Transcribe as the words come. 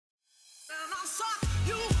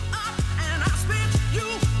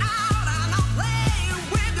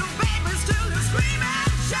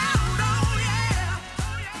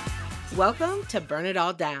Welcome to Burn It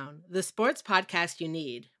All Down, the sports podcast you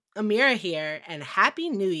need. Amira here, and Happy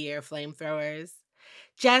New Year, flamethrowers.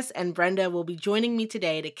 Jess and Brenda will be joining me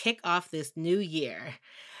today to kick off this new year.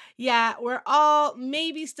 Yeah, we're all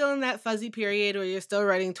maybe still in that fuzzy period where you're still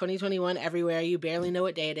writing 2021 everywhere, you barely know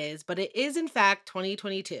what day it is, but it is in fact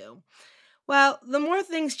 2022. Well, the more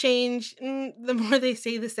things change, the more they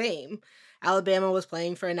stay the same. Alabama was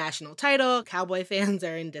playing for a national title, Cowboy fans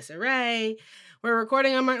are in disarray. We're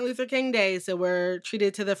recording on Martin Luther King Day, so we're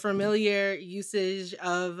treated to the familiar usage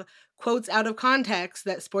of quotes out of context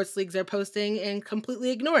that sports leagues are posting and completely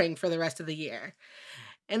ignoring for the rest of the year.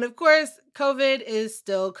 And of course, COVID is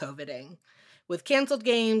still COVIDing. With canceled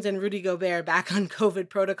games and Rudy Gobert back on COVID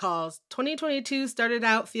protocols, 2022 started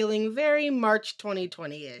out feeling very March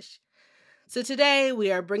 2020-ish. So today,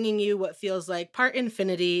 we are bringing you what feels like part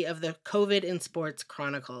infinity of the COVID in Sports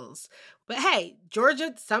Chronicles. But hey,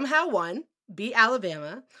 Georgia somehow won, beat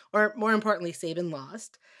Alabama, or more importantly, Saban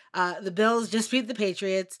lost. The Bills just beat the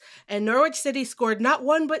Patriots, and Norwich City scored not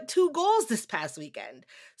one but 2 goals this past weekend.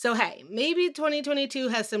 So hey, maybe 2022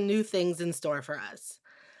 has some new things in store for us.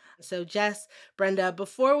 So Jess, Brenda,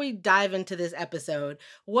 before we dive into this episode,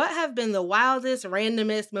 what have been the wildest,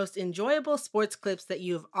 randomest, most enjoyable sports clips that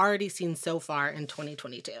you've already seen so far in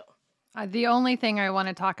 2022? The only thing I want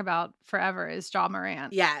to talk about forever is Ja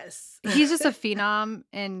Morant. Yes. He's just a phenom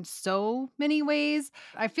in so many ways.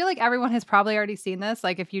 I feel like everyone has probably already seen this,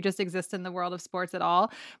 like if you just exist in the world of sports at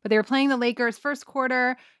all. But they were playing the Lakers first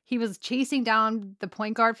quarter. He was chasing down the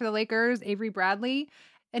point guard for the Lakers, Avery Bradley.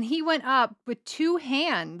 And he went up with 2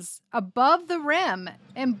 hands above the rim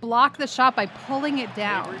and blocked the shot by pulling it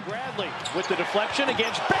down. Avery Bradley with the deflection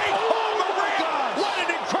against Bang! Oh, Morant! What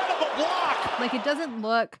an incredible block! Like it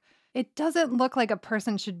doesn't look like a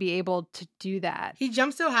person should be able to do that. He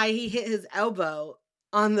jumped so high, he hit his elbow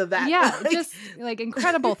on the back. Yeah, just like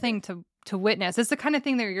incredible thing to witness. It's the kind of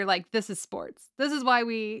thing that you're like, this is sports. This is why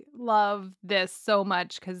we love this so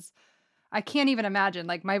much, because I can't even imagine.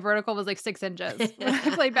 Like my vertical was like 6 inches when I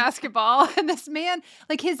played basketball. And this man,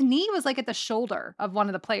 like his knee was like at the shoulder of one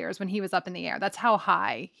of the players when he was up in the air. That's how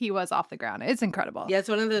high he was off the ground. It's incredible. Yeah, it's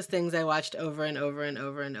one of those things I watched over and over and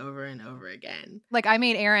over and over and over again. Like I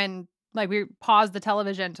made Aaron, like we paused the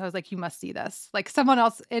television. So I was like, you must see this. Like someone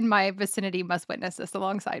else in my vicinity must witness this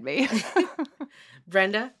alongside me.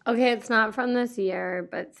 Brenda? Okay, it's not from this year,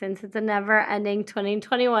 but since it's a never-ending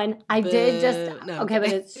 2021, I did just... No. Okay, but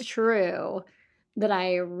it's true that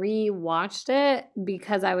I re-watched it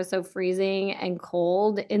because I was so freezing and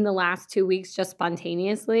cold in the last 2 weeks just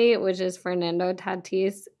spontaneously, which is Fernando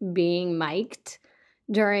Tatis being mic'd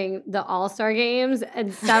during the All-Star games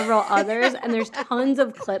and several others, and there's tons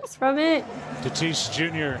of clips from it. Tatis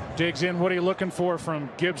Jr. digs in. What are you looking for from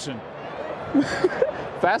Gibson?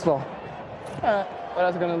 Fastball. What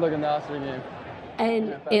else going to look in the All-Star game?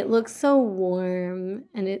 And it looks so warm,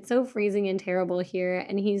 and it's so freezing and terrible here,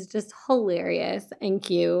 and he's just hilarious and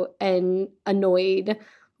cute and annoyed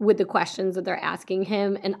with the questions that they're asking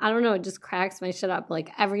him. And I don't know, it just cracks my shit up.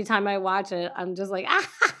 Like, every time I watch it, I'm just like,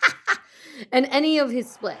 and any of his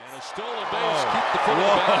splits. And a stolen base, keep the foot in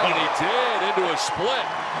the bag, and he did, into a split.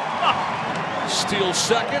 Steal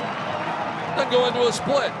second, then go into a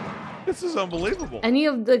split. This is unbelievable. Any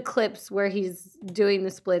of the clips where he's doing the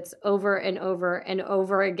splits over and over and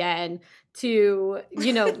over again to,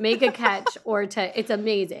 make a catch or it's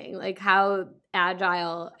amazing. Like how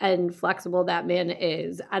agile and flexible that man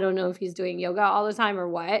is. I don't know if he's doing yoga all the time or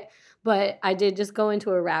what, but I did just go into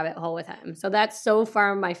a rabbit hole with him. So that's so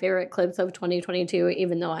far my favorite clips of 2022,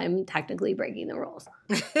 even though I'm technically breaking the rules.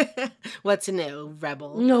 What's new,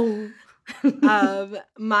 Rebel? No.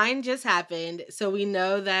 Mine just happened. So we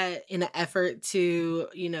know that in an effort to,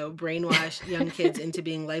 brainwash young kids into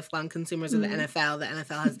being lifelong consumers of the NFL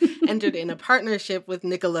has entered in a partnership with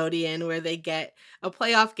Nickelodeon where they get a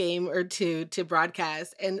playoff game or 2 to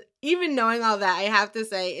broadcast. And even knowing all that, I have to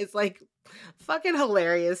say it's like fucking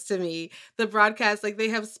hilarious to me. The broadcast, like they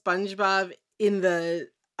have SpongeBob in the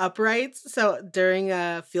uprights. So during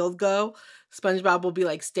a field goal, SpongeBob will be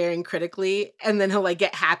like staring critically and then he'll like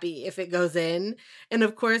get happy if it goes in. And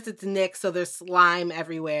of course it's Nick, so there's slime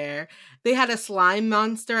everywhere. They had a slime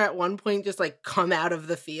monster at one point just like come out of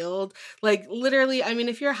the field. Like literally, I mean,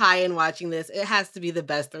 if you're high and watching this, it has to be the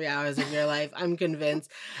best 3 hours of your life. I'm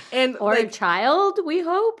convinced. And or a child, we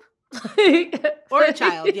hope. Or a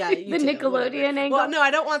child, yeah. The Nickelodeon angle. Well, no,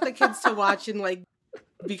 I don't want the kids to watch and like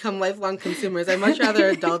become lifelong consumers. I'd much rather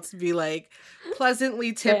adults be like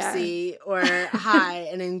pleasantly tipsy or high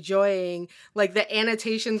and enjoying like the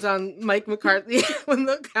annotations on Mike McCarthy when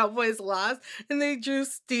the Cowboys lost and they drew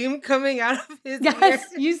steam coming out of his ears.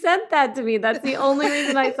 You sent that to me. That's the only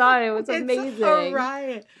reason I saw it. It was amazing. It's a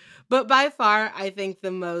riot. But by far, I think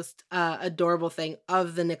the most adorable thing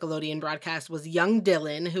of the Nickelodeon broadcast was young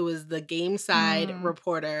Dylan, who was the game side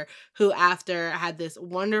reporter, who after had this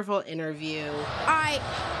wonderful interview. All right,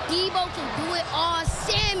 Debo can do it all.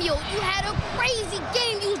 Samuel, you had a crazy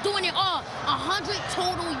game. You was doing it all. 100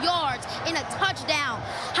 total yards and a touchdown.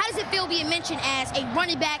 How does it feel being mentioned as a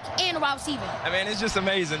running back and a wide receiver? I mean, it's just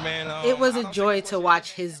amazing, man. It was a joy to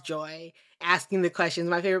watch his joy asking the questions.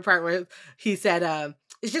 My favorite part was he said,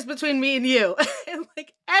 it's just between me and you. And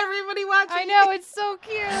like everybody watching. I know, it's so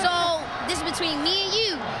cute. So this is between me and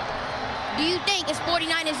you. Do you think it's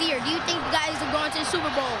 49ers year? Do you think you guys are going to the Super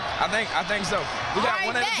Bowl? I think so. We got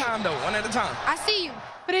one at a time, though. One at a time. I see you.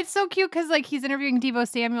 But it's so cute because like he's interviewing Deebo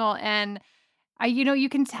Samuel and you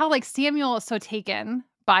can tell like Samuel is so taken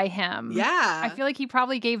by him. Yeah. I feel like he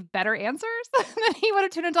probably gave better answers than he would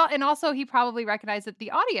have to an adult. And also he probably recognized that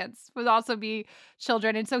the audience would also be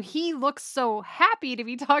children. And so he looks so happy to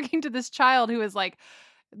be talking to this child who is like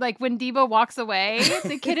when Deebo walks away,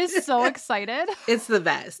 the kid is so excited. It's the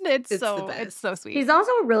best. It's the best. It's so sweet. He's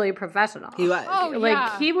also really professional. He was. Oh, like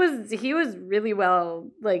yeah. he was really well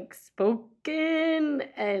like spoken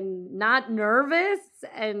and not nervous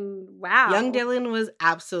and wow. Young Dylan was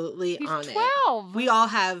absolutely He's on 12. it. We all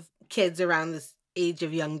have kids around this age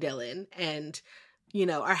of young Dylan and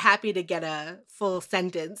are happy to get a full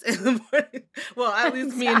sentence in the morning. Well, at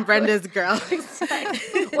least me and Brenda's girls.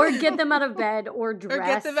 Or get them out of bed or dress. Or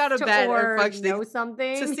get them out of bed or functioning. Know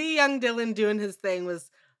something. To see young Dylan doing his thing was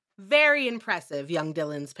very impressive, young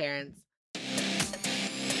Dylan's parents.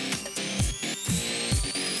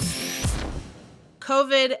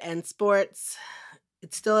 COVID and sports,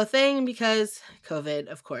 it's still a thing because COVID,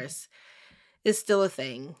 of course, is still a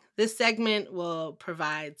thing. This segment will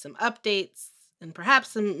provide some updates and perhaps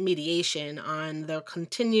some mediation on the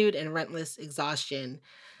continued and relentless exhaustion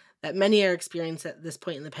that many are experiencing at this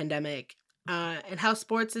point in the pandemic, and how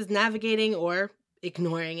sports is navigating or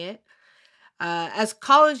ignoring it. As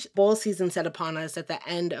college bowl season set upon us at the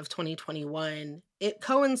end of 2021, it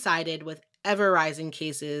coincided with ever-rising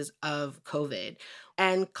cases of COVID,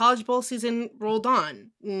 and college bowl season rolled on,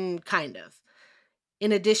 kind of.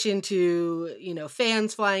 In addition to,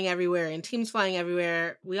 fans flying everywhere and teams flying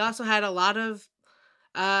everywhere, we also had a lot of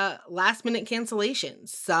last-minute cancellations.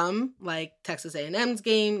 Some, like Texas A&M's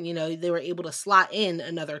game, they were able to slot in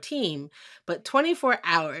another team. But 24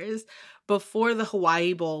 hours before the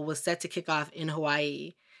Hawaii Bowl was set to kick off in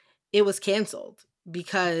Hawaii, it was canceled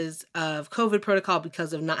because of COVID protocol,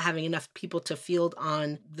 because of not having enough people to field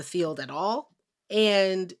on the field at all,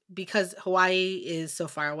 and because Hawaii is so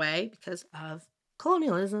far away because of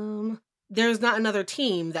colonialism. There's not another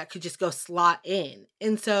team that could just go slot in.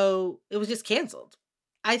 And so it was just canceled.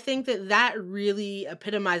 I think that really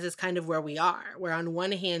epitomizes kind of where we are, where on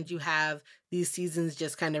one hand you have these seasons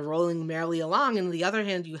just kind of rolling merrily along, and on the other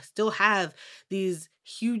hand you still have these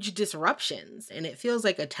huge disruptions, and it feels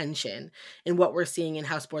like a tension in what we're seeing in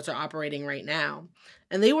how sports are operating right now.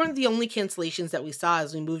 And they weren't the only cancellations that we saw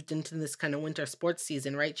as we moved into this kind of winter sports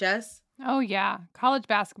season, right, Jess? Oh, yeah. College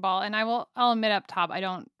basketball. And I'll admit up top, I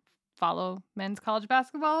don't follow men's college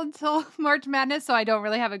basketball until March Madness, so I don't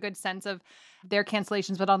really have a good sense of their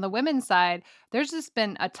cancellations. But on the women's side, there's just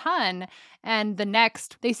been a ton. And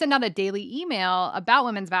they send out a daily email about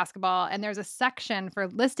women's basketball, and there's a section for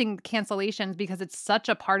listing cancellations because it's such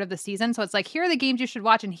a part of the season. So it's like, here are the games you should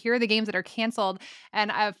watch, and here are the games that are canceled.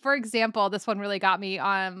 And for example, this one really got me.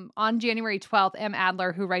 On January 12th, M.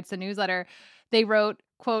 Adler, who writes the newsletter, they wrote,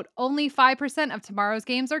 quote, only 5% of tomorrow's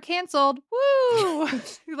games are canceled. Woo!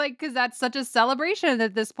 Because that's such a celebration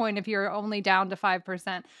at this point if you're only down to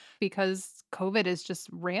 5%, because COVID is just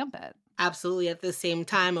rampant. Absolutely. At the same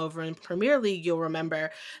time, over in Premier League, you'll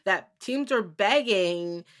remember that teams are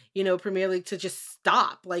begging, Premier League to just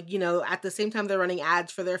stop. At the same time, they're running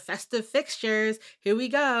ads for their festive fixtures. Here we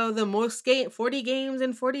go. The most 40 games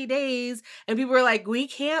in 40 days. And people are like, we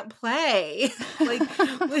can't play.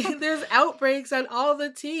 There's outbreaks on all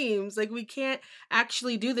the teams. We can't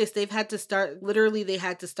actually do this. They had to start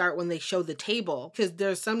when they show the table, because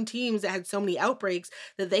there's some teams that had so many outbreaks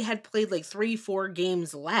that they had played 3-4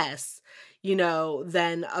 games less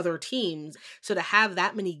than other teams. So to have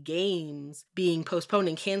that many games being postponed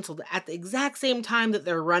and canceled at the exact same time that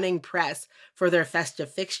they're running press for their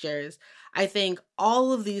festive fixtures, I think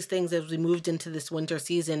all of these things as we moved into this winter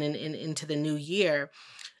season and into the new year,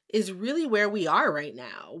 is really where we are right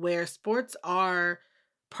now, where sports are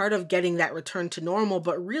part of getting that return to normal,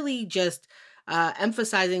 but really just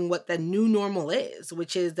emphasizing what the new normal is,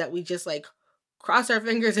 which is that we just like cross our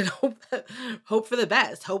fingers and hope for the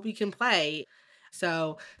best, hope we can play.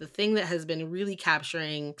 So the thing that has been really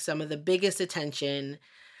capturing some of the biggest attention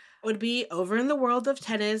would be over in the world of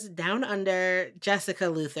tennis, down under. Jessica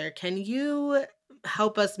Luther, can you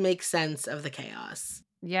help us make sense of the chaos?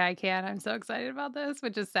 Yeah, I can. I'm so excited about this,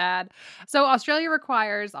 which is sad. So Australia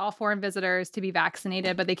requires all foreign visitors to be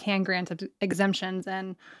vaccinated, but they can grant exemptions.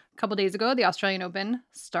 And a couple days ago, the Australian Open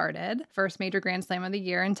started, first major Grand Slam of the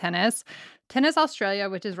year in tennis. Tennis Australia,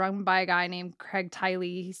 which is run by a guy named Craig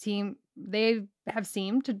Tiley, they have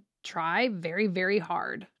seemed to try very, very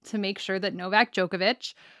hard to make sure that Novak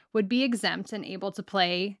Djokovic would be exempt and able to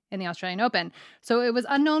play in the Australian Open. So it was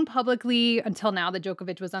unknown publicly until now that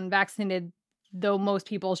Djokovic was unvaccinated, though most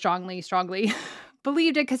people strongly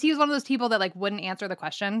believed it, because he was one of those people that like wouldn't answer the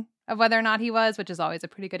question of whether or not he was, which is always a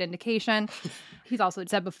pretty good indication. He's also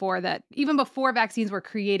said before that even before vaccines were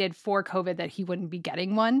created for COVID that he wouldn't be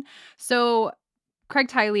getting one. So Craig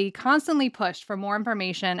Tiley constantly pushed for more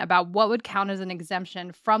information about what would count as an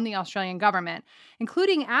exemption from the Australian government,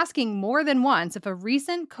 including asking more than once if a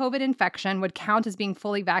recent COVID infection would count as being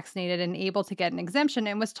fully vaccinated and able to get an exemption,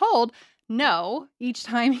 and was told no each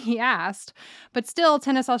time he asked. But still,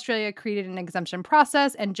 Tennis Australia created an exemption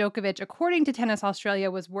process, and Djokovic, according to Tennis Australia,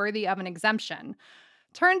 was worthy of an exemption.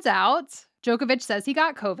 Turns out, Djokovic says he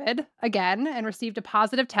got COVID again and received a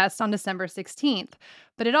positive test on December 16th.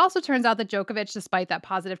 But it also turns out that Djokovic, despite that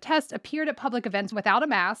positive test, appeared at public events without a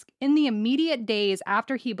mask in the immediate days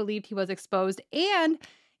after he believed he was exposed and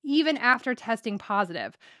even after testing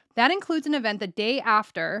positive. That includes an event the day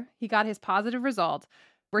after he got his positive result,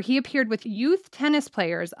 where he appeared with youth tennis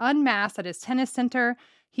players unmasked at his tennis center.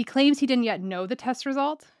 He claims he didn't yet know the test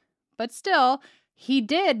result, but still, he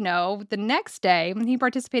did know the next day when he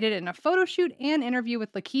participated in a photo shoot and interview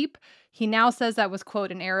with L'Equipe. He now says that was,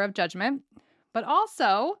 quote, an error of judgment. But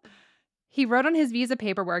also, he wrote on his visa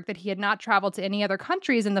paperwork that he had not traveled to any other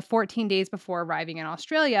countries in the 14 days before arriving in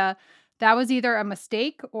Australia. That was either a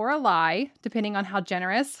mistake or a lie, depending on how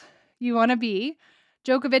generous you want to be.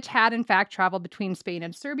 Djokovic had, in fact, traveled between Spain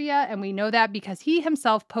and Serbia, and we know that because he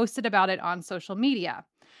himself posted about it on social media.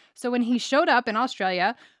 So when he showed up in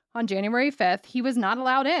Australia on January 5th, he was not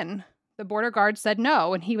allowed in. The border guard said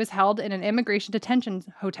no, and he was held in an immigration detention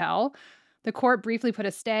hotel. The court briefly put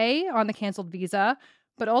a stay on the canceled visa,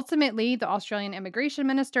 but ultimately, the Australian immigration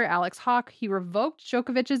minister, Alex Hawke, he revoked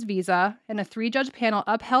Djokovic's visa, and a 3-judge panel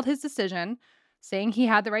upheld his decision, saying he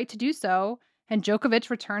had the right to do so, and Djokovic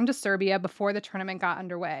returned to Serbia before the tournament got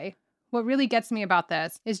underway. What really gets me about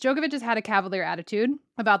this is Djokovic has had a cavalier attitude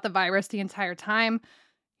about the virus the entire time.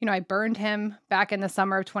 You know, I burned him back in the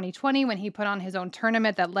summer of 2020 when he put on his own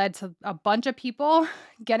tournament that led to a bunch of people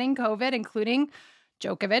getting COVID, including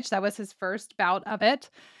Djokovic. That was his first bout of it.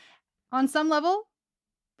 On some level,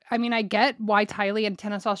 I mean, I get why Tiley and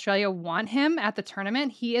Tennis Australia want him at the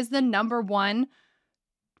tournament. He is the number one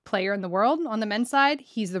player in the world on the men's side.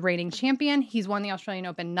 He's the reigning champion. He's won the Australian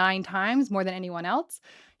Open 9 times, more than anyone else.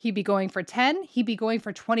 He'd be going for 10. He'd be going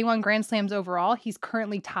for 21 Grand Slams overall. He's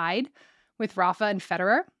currently tied with Rafa and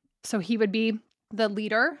Federer. So he would be the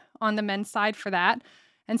leader on the men's side for that.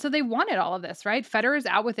 And so they wanted all of this, right? Federer's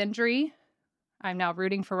out with injury. I'm now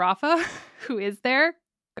rooting for Rafa, who is there.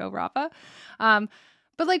 Go Rafa.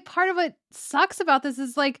 But like part of what sucks about this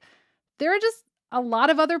is like there are just a lot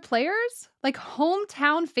of other players. Like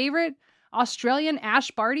hometown favorite Australian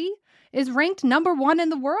Ash Barty is ranked number 1 in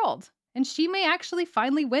the world. And she may actually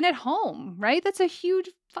finally win at home, right? That's a huge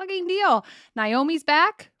fucking deal. Naomi's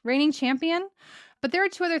back, reigning champion. But there are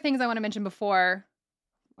 2 other things I want to mention before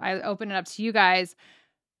I open it up to you guys.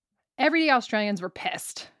 Everyday Australians were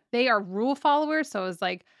pissed. They are rule followers, so it was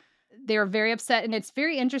like they were very upset. And it's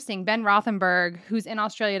very interesting. Ben Rothenberg, who's in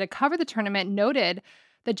Australia to cover the tournament, noted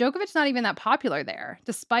that Djokovic's not even that popular there,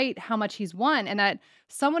 despite how much he's won, and that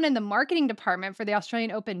someone in the marketing department for the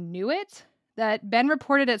Australian Open knew it. That Ben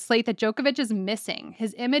reported at Slate that Djokovic is missing.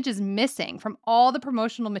 His image is missing from all the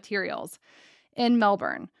promotional materials in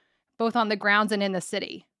Melbourne, both on the grounds and in the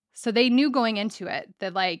city. So they knew going into it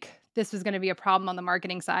that like this was going to be a problem on the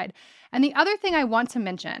marketing side. And the other thing I want to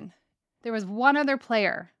mention, there was one other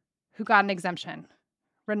player who got an exemption,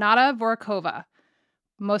 Renata Voráčová.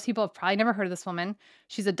 Most people have probably never heard of this woman.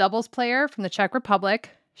 She's a doubles player from the Czech Republic.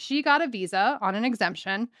 She got a visa on an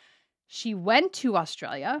exemption. She went to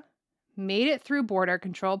Australia, made it through border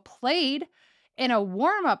control, played in a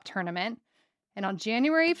warm-up tournament, and on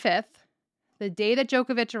January 5th, the day that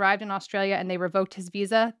Djokovic arrived in Australia and they revoked his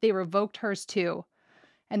visa, they revoked hers too.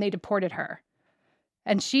 and they deported her.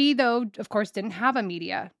 And she, though, of course, didn't have a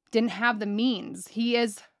media, didn't have the means.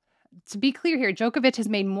 To be clear here, Djokovic has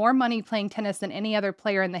made more money playing tennis than any other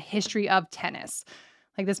player in the history of tennis.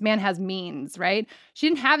 Like, this man has means, right? She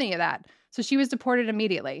didn't have any of that. So she was deported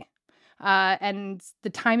immediately. And the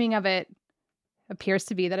timing of it appears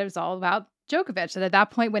to be that it was all about Djokovic. That at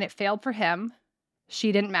that point, when it failed for him,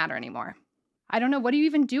 she didn't matter anymore. I don't know. What do you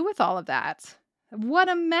even do with all of that? What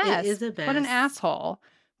a mess. It is a mess. What an asshole.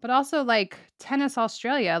 But also, like, Tennis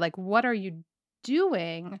Australia, like, what are you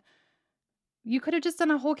doing? You could have just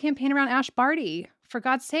done a whole campaign around Ash Barty, for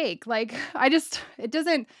God's sake. Like, it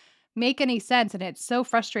doesn't make any sense. And it's so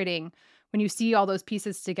frustrating when you see all those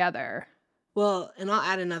pieces together. Well, and I'll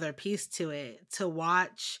add another piece to it, to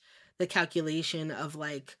watch the calculation of,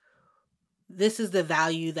 like, this is the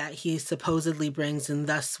value that he supposedly brings, and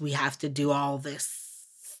thus we have to do all this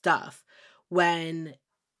stuff. When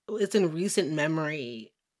it's in recent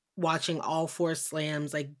memory, watching all 4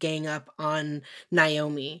 slams, like, gang up on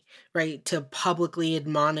Naomi, right, to publicly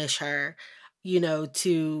admonish her,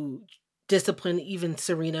 to discipline even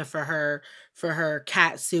Serena for her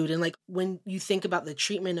cat suit. And, like, when you think about the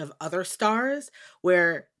treatment of other stars,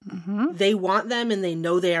 where they want them and they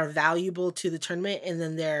know they are valuable to the tournament, and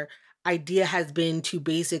then their idea has been to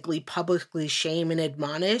basically publicly shame and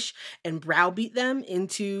admonish and browbeat them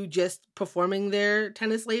into just performing their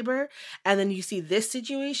tennis labor. And then you see this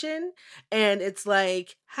situation, and it's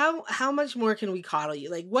like, how much more can we coddle you?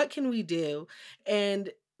 Like, what can we do? And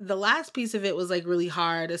the last piece of it was, like, really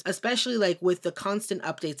hard, especially, like, with the constant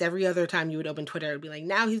updates. Every other time you would open Twitter, it would be like,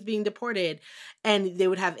 now he's being deported. And they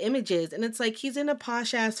would have images. And it's like, he's in a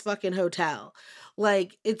posh ass fucking hotel.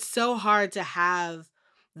 Like, it's so hard to have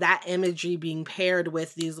that imagery being paired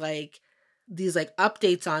with these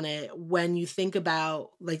updates on it when you think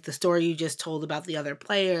about, like, the story you just told about the other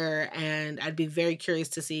player. And I'd be very curious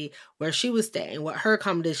to see where she was staying, what her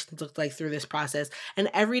accommodations looked like through this process, and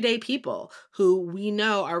everyday people who we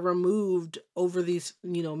know are removed over these,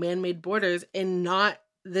 man-made borders, and not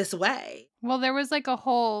this way. Well, there was, like, a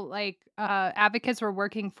whole, like, advocates were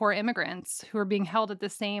working for immigrants who are being held at the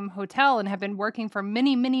same hotel and have been working for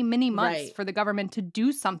many, many, many months for the government to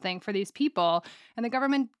do something for these people. And the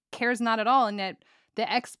government cares not at all. And that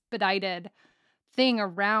the expedited thing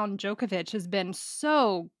around Djokovic has been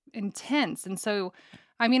so intense. And so,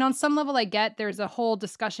 I mean, on some level, I get there's a whole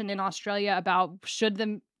discussion in Australia about, should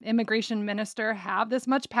the immigration minister have this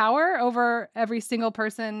much power over every single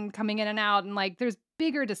person coming in and out? And, like, there's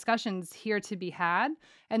bigger discussions here to be had,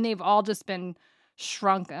 and they've all just been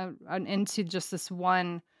shrunk into just this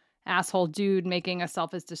one asshole dude making a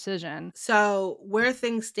selfish decision. So where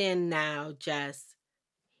things stand now, Jess,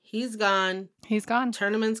 he's gone. He's gone.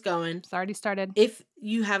 Tournament's going. It's already started. If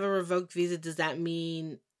you have a revoked visa, does that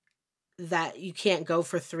mean that you can't go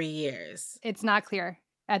for 3 years? It's not clear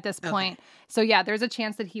at this point. Okay. So yeah, there's a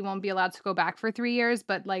chance that he won't be allowed to go back for 3 years,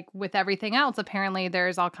 but, like, with everything else, apparently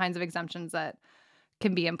there's all kinds of exemptions that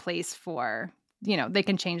can be in place for, they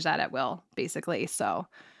can change that at will, basically. So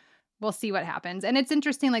we'll see what happens. And it's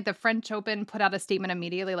interesting, like, the French Open put out a statement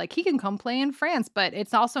immediately, like, he can come play in France, but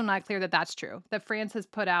it's also not clear that that's true. That France has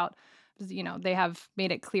put out, they have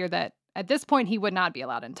made it clear that at this point he would not be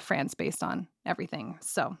allowed into France based on everything.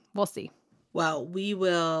 So we'll see. Well, we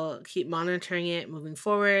will keep monitoring it moving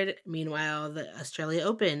forward. Meanwhile, the Australia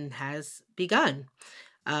Open has begun.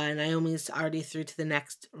 Naomi's already through to the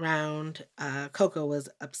next round. Coco was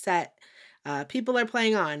upset. People are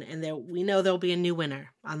playing on, and we know there'll be a new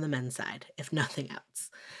winner on the men's side, if nothing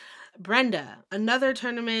else. Brenda, another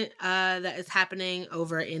tournament that is happening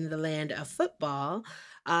over in the land of football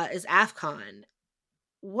is AFCON.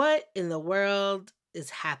 What in the world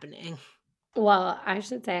is happening? Well, I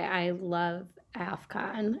should say I love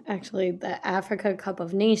AFCON, actually the Africa Cup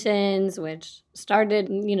of Nations, which started,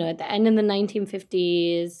 at the end of the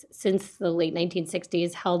 1950s, since the late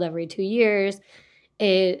 1960s, held every 2 years.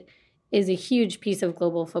 It is a huge piece of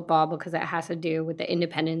global football because it has to do with the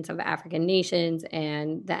independence of African nations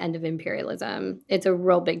and the end of imperialism. It's a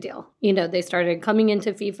real big deal. They started coming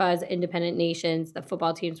into FIFA as independent nations. The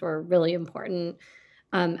football teams were a really important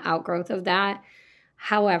outgrowth of that.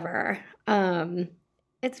 However,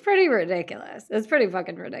 it's pretty ridiculous. It's pretty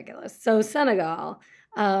fucking ridiculous. So Senegal,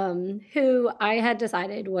 who I had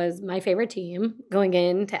decided was my favorite team going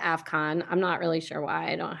into AFCON. I'm not really sure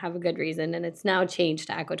why. I don't have a good reason. And it's now changed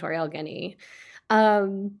to Equatorial Guinea,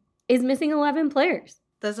 is missing 11 players.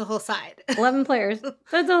 That's a whole side. 11 players.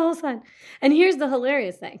 That's a whole side. And here's the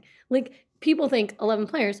hilarious thing. Like, people think 11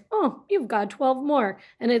 players, oh, you've got 12 more.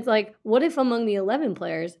 And it's like, what if among the 11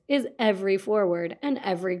 players is every forward and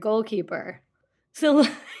every goalkeeper? So,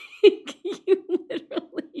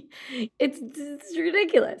 It's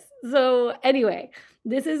ridiculous. So anyway,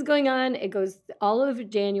 this is going on. It goes all of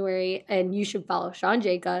January, and you should follow Sean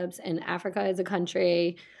Jacobs and Africa as a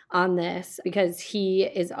Country on this because he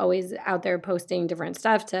is always out there posting different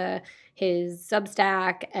stuff to his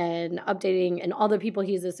Substack and updating, and all the people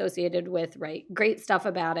he's associated with write great stuff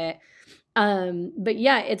about it. But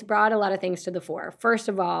yeah, it's brought a lot of things to the fore. First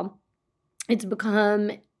of all, it's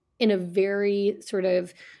become, in a very sort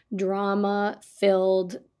of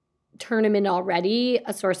drama-filled tournament already,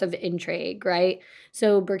 a source of intrigue, right?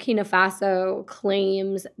 So Burkina Faso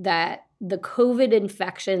claims that the COVID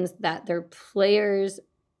infections that their players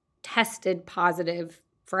tested positive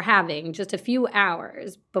for having just a few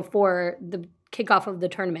hours before the kickoff of the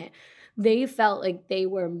tournament, they felt like they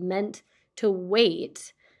were meant to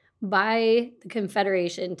wait by the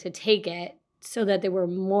Confederation to take it so that they were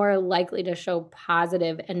more likely to show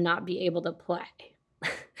positive and not be able to play.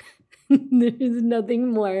 There's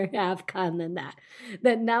nothing more AFCON than that.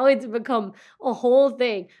 That now it's become a whole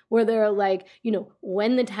thing where they're like,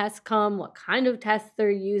 when the tests come, what kind of tests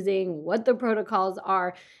they're using, what the protocols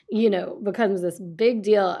are, becomes this big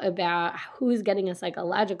deal about who's getting a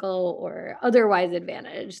psychological or otherwise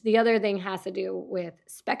advantage. The other thing has to do with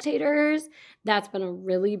spectators. That's been a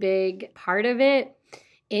really big part of it.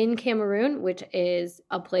 In Cameroon, which is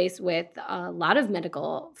a place with a lot of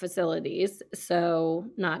medical facilities, so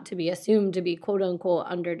not to be assumed to be quote-unquote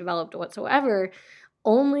underdeveloped whatsoever,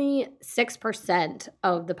 only 6%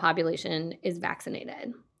 of the population is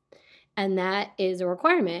vaccinated. And that is a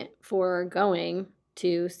requirement for going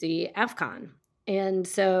to see AFCON. And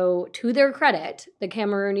so, to their credit, the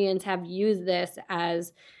Cameroonians have used this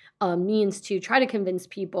as a means to try to convince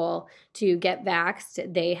people to get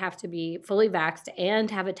vaxxed. They have to be fully vaxxed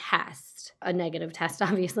and have a test, a negative test,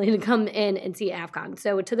 obviously, to come in and see AFCON.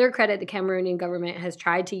 So to their credit, the Cameroonian government has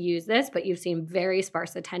tried to use this, but you've seen very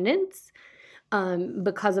sparse attendance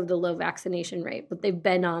because of the low vaccination rate. But they've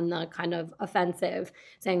been on the kind of offensive,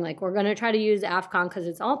 saying like, we're going to try to use AFCON because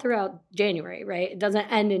it's all throughout January, right? It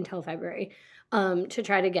doesn't end until February. To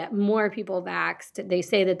try to get more people vaxxed. They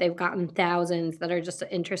say that they've gotten thousands that are just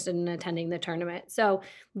interested in attending the tournament. So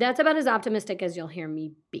that's about as optimistic as you'll hear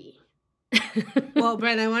me be. Well,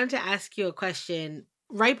 Brent, I wanted to ask you a question.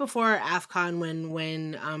 Right before AFCON,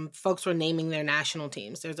 when folks were naming their national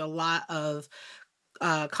teams, there's a lot of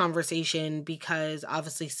conversation because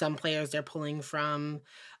obviously some players they're pulling from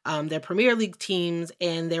their Premier League teams,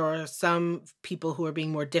 and there were some people who are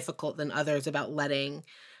being more difficult than others about letting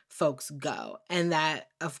folks go. And that,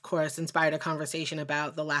 of course, inspired a conversation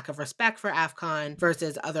about the lack of respect for AFCON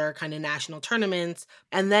versus other kind of national tournaments.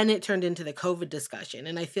 And then it turned into the COVID discussion.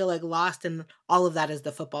 And I feel like lost in all of that is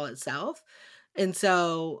the football itself. And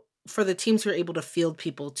so for the teams who are able to field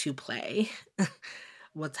people to play,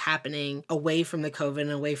 what's happening away from the COVID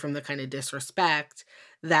and away from the kind of disrespect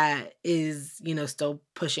that is, still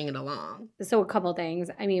pushing it along. So a couple things.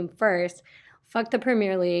 I mean, first, fuck the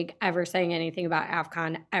Premier League ever saying anything about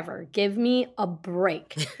AFCON ever. Give me a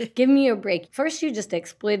break. Give me a break. First, you just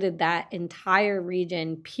exploited that entire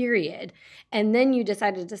region, period. And then you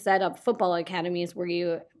decided to set up football academies where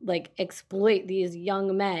you exploit these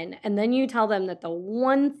young men. And then you tell them that the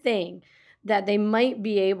one thing that they might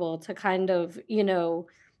be able to kind of,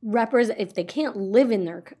 represent, if they can't live in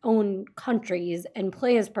their own countries and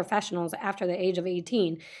play as professionals after the age of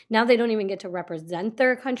 18, now they don't even get to represent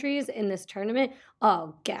their countries in this tournament.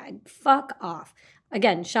 Oh, God, fuck off.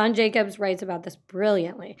 Again, Sean Jacobs writes about this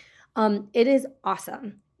brilliantly. It is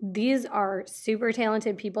awesome. These are super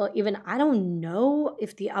talented people. Even I don't know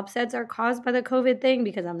if the upsets are caused by the COVID thing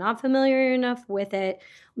because I'm not familiar enough with it.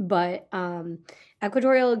 But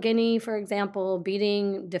Equatorial Guinea, for example,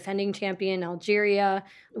 beating defending champion Algeria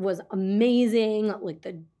was amazing. Like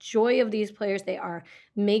the joy of these players, they are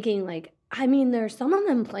making there's some of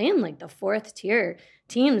them playing the fourth tier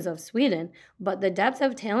teams of Sweden, but the depth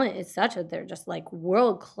of talent is such that they're just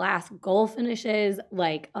world-class goal finishes,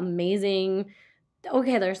 amazing.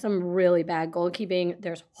 Okay, there's some really bad goalkeeping.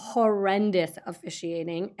 There's horrendous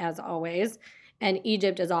officiating, as always. And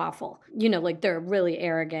Egypt is awful. They're really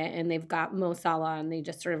arrogant and they've got Mo Salah and they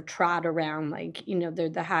just sort of trot around they're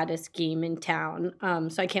the hottest scheme in town.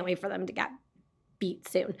 So I can't wait for them to get beat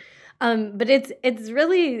soon. But it's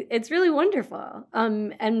really wonderful.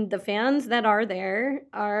 And the fans that are there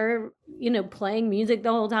are, playing music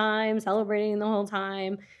the whole time, celebrating the whole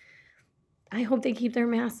time. I hope they keep their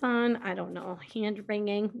masks on. I don't know, hand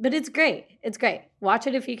wringing, but it's great. It's great. Watch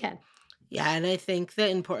it if you can. Yeah, and I think the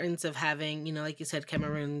importance of having, like you said,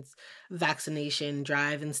 Cameroon's vaccination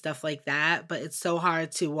drive and stuff like that, but it's so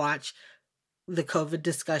hard to watch the COVID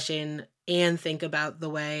discussion and think about the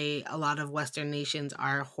way a lot of Western nations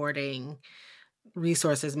are hoarding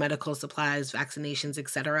resources, medical supplies, vaccinations,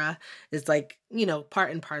 etc., is like,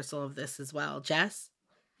 part and parcel of this as well. Jess?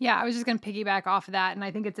 Yeah, I was just going to piggyback off of that. And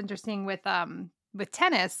I think it's interesting with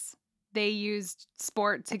tennis, they used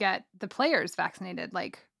sport to get the players vaccinated.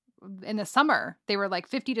 Like in the summer, they were like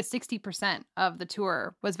 50 to 60% of the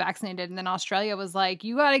tour was vaccinated. And then Australia was like,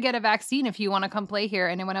 you got to get a vaccine if you want to come play here.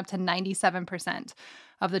 And it went up to 97%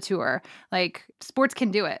 of the tour. Like sports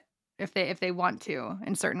can do it if they want to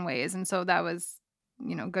in certain ways. And so that was,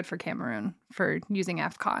 good for Cameroon for using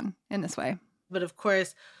AFCON in this way. But of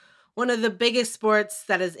course, one of the biggest sports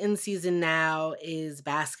that is in season now is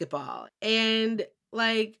basketball. And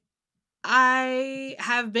I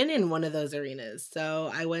have been in one of those arenas. So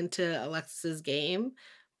I went to Alexis's game.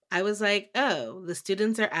 I was like, oh, the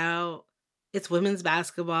students are out. It's women's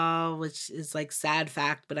basketball, which is sad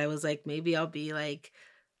fact. But I was like, maybe I'll be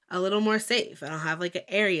a little more safe. I don't have an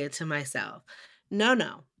area to myself.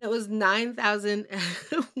 No. It was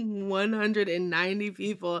 9,190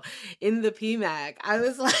 people in the PMAC. I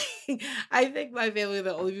was I think my family were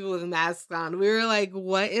the only people with masks on. We were like,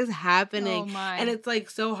 what is happening? Oh my. And it's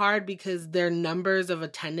so hard because their numbers of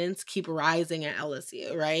attendance keep rising at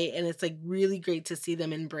LSU, right? And it's really great to see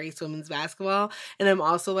them embrace women's basketball. And I'm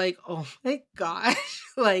also oh my gosh,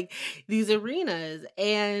 these arenas.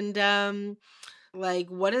 And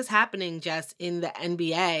what is happening, Jess, in the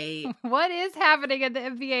NBA? What is happening in the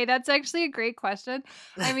NBA? That's actually a great question.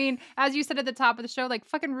 I mean, as you said at the top of the show,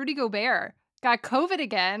 fucking Rudy Gobert got COVID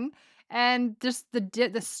again. And just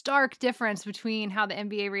the stark difference between how the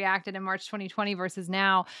NBA reacted in March 2020 versus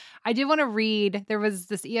now. I did want to read, there was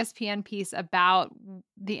this ESPN piece about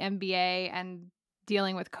the NBA and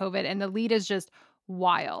dealing with COVID. And the lead is just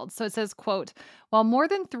wild. So it says, quote, while more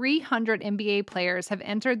than 300 NBA players have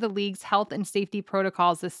entered the league's health and safety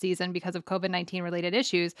protocols this season because of COVID-19 related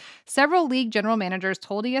issues, several league general managers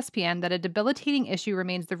told ESPN that a debilitating issue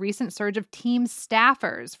remains the recent surge of team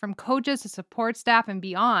staffers, from coaches to support staff and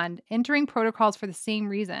beyond, entering protocols for the same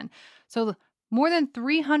reason. So more than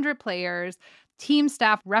 300 players, team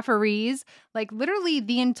staff, referees, literally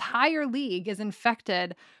the entire league is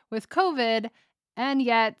infected with COVID, and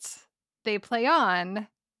yet they play on.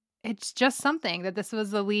 It's just something that this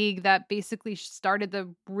was the league that basically started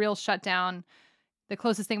the real shutdown, the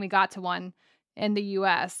closest thing we got to one in the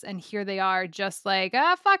US. And here they are just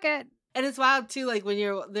fuck it. And it's wild too,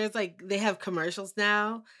 when there's they have commercials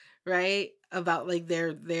now, right? About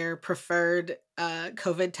their preferred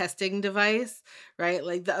COVID testing device, right?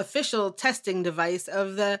 The official testing device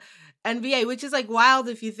of the NBA, which is wild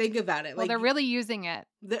if you think about it. Well, they're really using it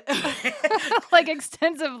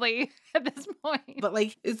extensively at this point. But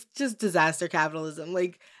it's just disaster capitalism.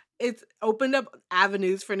 It's opened up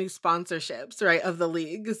avenues for new sponsorships, right, of the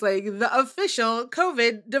league. It's the official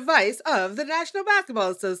COVID device of the National Basketball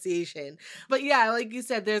Association. But yeah, like you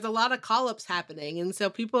said, there's a lot of call-ups happening. And so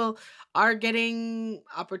people are getting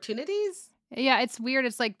opportunities. Yeah, it's weird.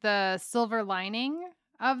 It's the silver lining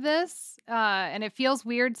of this. And it feels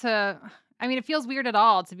weird it feels weird at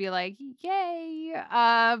all to be yay.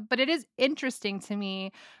 But it is interesting to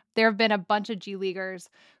me. There have been a bunch of G Leaguers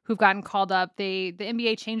who've gotten called up. The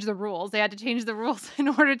NBA changed the rules. They had to change the rules in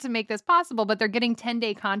order to make this possible, but they're getting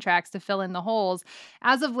 10-day contracts to fill in the holes.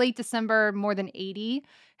 As of late December, more than 80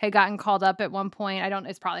 had gotten called up at one point.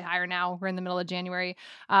 It's probably higher now. We're in the middle of January.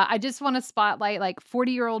 I just want to spotlight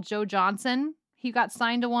 40-year-old Joe Johnson. He got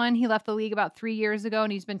signed to one. He left the league about 3 years ago,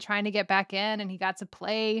 and he's been trying to get back in, and he got to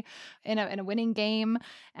play in a winning game.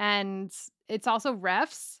 And it's also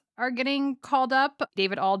refs are getting called up.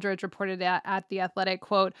 David Aldridge reported at The Athletic,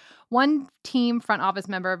 quote, one team front office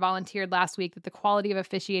member volunteered last week that the quality of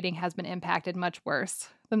officiating has been impacted much worse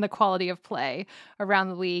than the quality of play around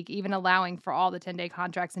the league, even allowing for all the 10-day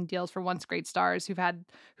contracts and deals for once great stars who've had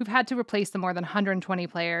to replace the more than 120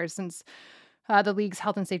 players since the league's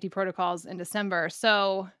health and safety protocols in December.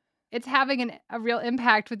 So it's having a real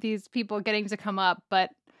impact with these people getting to come up,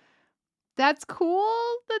 but that's cool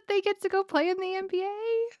that they get to go play in the NBA.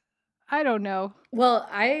 I don't know. Well,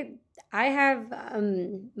 I have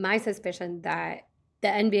my suspicion that the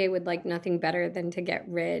NBA would like nothing better than to get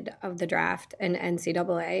rid of the draft and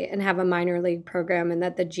NCAA and have a minor league program, and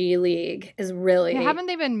that the G League is really... Yeah, haven't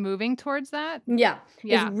they been moving towards that? Yeah.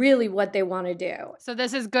 It's really what they want to do. So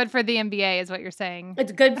this is good for the NBA is what you're saying.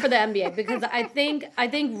 It's good for the NBA because I think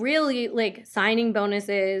really signing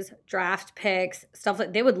bonuses, draft picks, stuff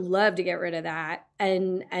they would love to get rid of that.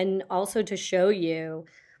 And also to show you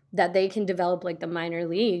that they can develop the minor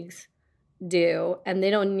leagues do, and they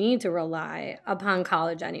don't need to rely upon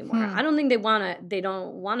college anymore. I don't think they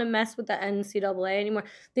don't want to mess with the NCAA anymore.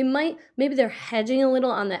 Maybe they're hedging a little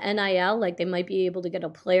on the NIL, like they might be able to get a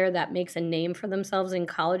player that makes a name for themselves in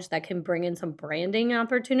college that can bring in some branding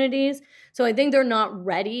opportunities. So I think they're not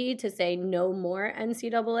ready to say no more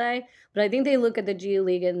NCAA, but I think they look at the G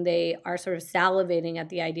League and they are sort of salivating at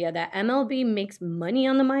the idea that MLB makes money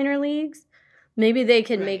on the minor leagues. Maybe they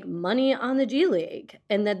can make money on the G League,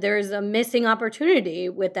 and that there's a missing opportunity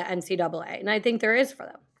with the NCAA. And I think there is for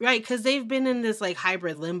them. Right, because they've been in this like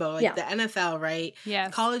hybrid limbo. Like the NFL, right?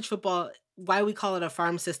 Yes. College football, why we call it a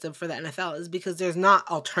farm system for the NFL is because there's not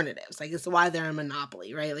alternatives. Like, it's why they're a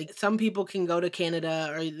monopoly, right? Like, some people can go to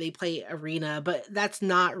Canada or they play arena, but that's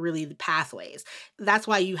not really the pathways. That's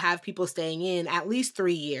why you have people staying in at least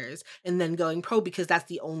 3 years and then going pro, because that's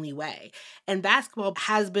the only way. And basketball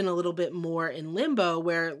has been a little bit more in limbo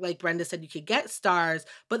where, like Brenda said, you could get stars,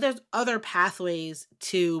 but there's other pathways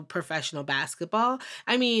to professional basketball.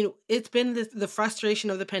 I mean, it's been the frustration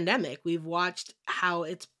of the pandemic. We've watched how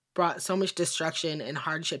it's brought so much destruction and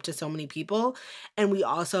hardship to so many people. And we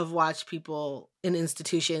also have watched people in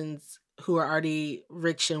institutions who are already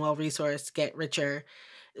rich and well-resourced get richer.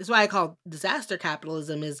 That's why I call disaster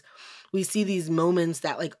capitalism is we see these moments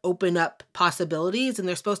that like open up possibilities, and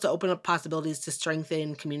they're supposed to open up possibilities to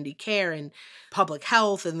strengthen community care and public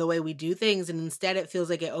health and the way we do things. And instead it feels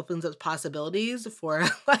like it opens up possibilities for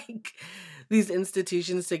like these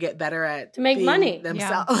institutions to get better at to make money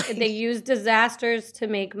themselves. Yeah. They use disasters to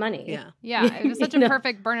make money. Yeah. It was such a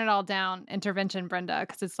perfect burn it all down intervention, Brenda,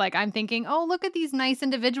 because it's like I'm thinking, oh, look at these nice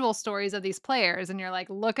individual stories of these players, and you're like,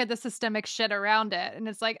 look at the systemic shit around it, and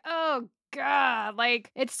it's like, oh God,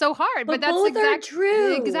 like it's so hard, but that's both are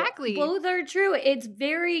true. Exactly, both are true. It's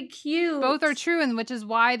very cute. Both are true, and which is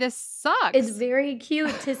why this sucks. It's very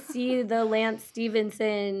cute to see the Lance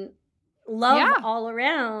Stevenson love all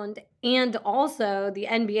around, and also the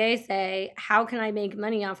NBA say, how can I make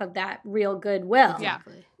money off of that real goodwill?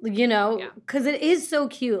 Exactly. You know, because it is so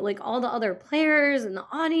cute. Like all the other players and the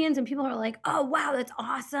audience and people are like, oh, wow, that's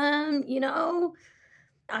awesome. You know,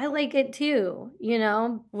 I like it too, you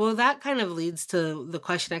know? Well, that kind of leads to the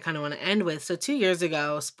question I kind of want to end with. So 2 years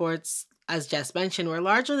ago, sports, as Jess mentioned, were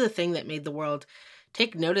largely the thing that made the world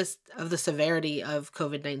take notice of the severity of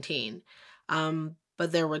COVID-19.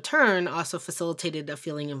 But their return also facilitated a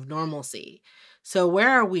feeling of normalcy. So where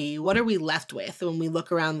are we? What are we left with when we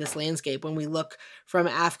look around this landscape? When we look from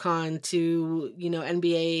AFCON to, you know,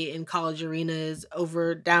 NBA and college arenas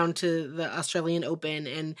over down to the Australian Open,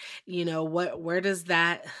 and, you know, where does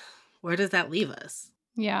that leave us?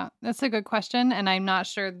 Yeah, that's a good question. And I'm not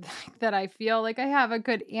sure that I feel like I have a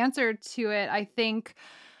good answer to it. I think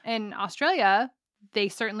in Australia, they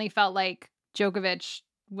certainly felt like Djokovic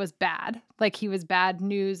was bad. Like he was bad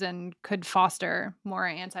news and could foster more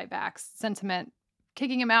anti-vax sentiment.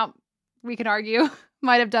 Kicking him out, we could argue,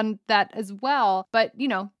 might have done that as well. But, you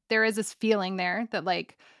know, there is this feeling there that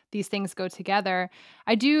like these things go together.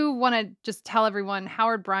 I do want to just tell everyone,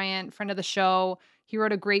 Howard Bryant, friend of the show, he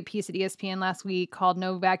wrote a great piece at ESPN last week called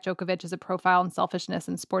Novak Djokovic is a Profile in Selfishness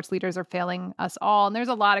and Sports Leaders Are Failing Us All. And there's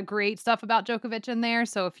a lot of great stuff about Djokovic in there.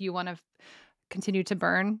 So if you want to continue to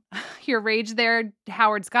burn your rage there,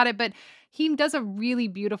 Howard's got it. But he does a really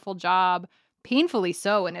beautiful job, painfully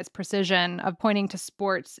so, in its precision of pointing to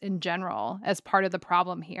sports in general as part of the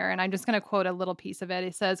problem here. And I'm just going to quote a little piece of it.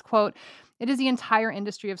 It says, quote, "It is the entire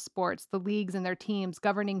industry of sports, the leagues and their teams,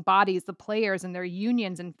 governing bodies, the players and their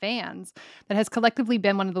unions and fans, that has collectively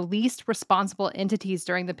been one of the least responsible entities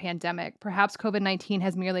during the pandemic. Perhaps COVID-19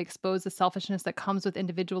 has merely exposed the selfishness that comes with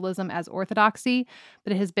individualism as orthodoxy,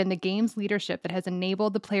 but it has been the game's leadership that has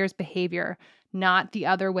enabled the players' behavior, not the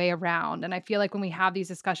other way around." And I feel like when we have these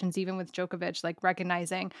discussions, even with Djokovic, like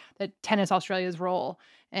recognizing that Tennis Australia's role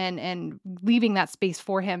and leaving that space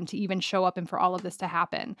for him to even show up and for all of this to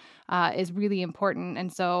happen is really important.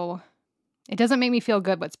 And so it doesn't make me feel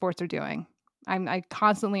good what sports are doing. I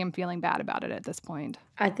constantly am feeling bad about it at this point.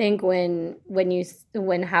 I think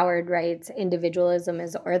when Howard writes individualism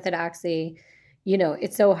is orthodoxy, you know,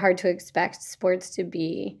 it's so hard to expect sports to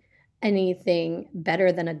be anything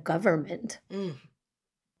better than a government.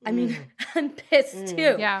 I mean, I'm pissed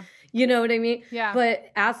too. Yeah. You know what I mean? Yeah.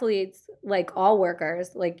 But athletes, like all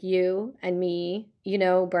workers, like you and me, you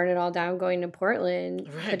know, burn it all down going to Portland,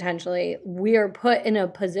 potentially, we are put in a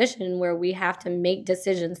position where we have to make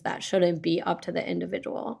decisions that shouldn't be up to the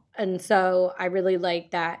individual. And so I really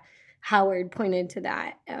like that Howard pointed to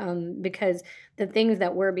that because the things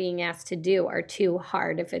that we're being asked to do are too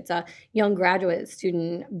hard. If it's a young graduate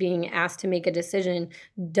student being asked to make a decision,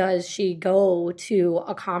 does she go to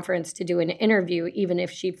a conference to do an interview, even if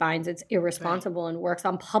she finds it's irresponsible and works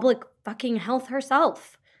on public fucking health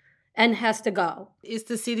herself and has to go? It's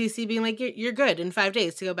the CDC being like, you're good in 5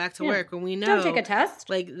 days to go back to work when we know. Don't take a test.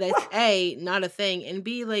 Like, that's A, not a thing. And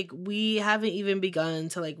B, like, we haven't even begun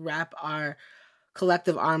to, like, wrap our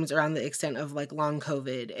collective arms around the extent of like long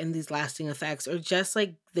COVID and these lasting effects, or just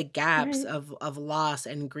like the gaps of loss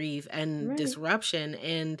and grief and disruption.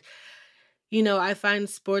 And, you know, I find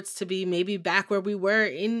sports to be maybe back where we were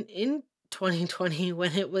in 2020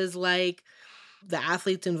 when it was like the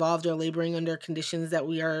athletes involved are laboring under conditions that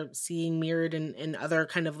we are seeing mirrored in other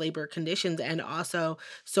kind of labor conditions. And also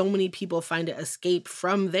so many people find it escape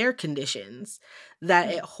from their conditions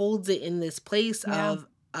that it holds it in this place of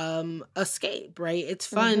escape, right? It's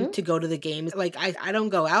fun to go to the games. Like I don't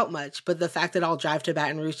go out much, but the fact that I'll drive to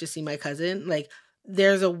Baton Rouge to see my cousin, like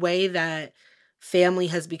there's a way that family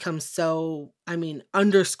has become so,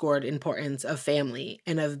 underscored importance of family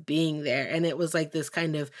and of being there. And it was like this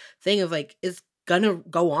kind of thing of like, it's gonna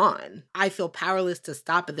go on. I feel powerless to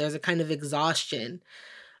stop it. There's a kind of exhaustion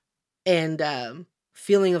and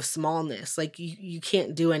feeling of smallness. Like you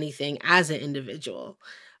can't do anything as an individual,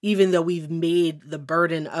 even though we've made the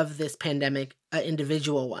burden of this pandemic an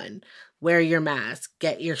individual one. Wear your mask,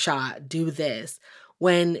 get your shot, do this.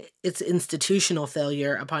 When it's institutional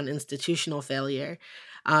failure upon institutional failure.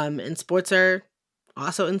 And sports are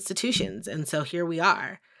also institutions. And so here we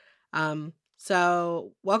are.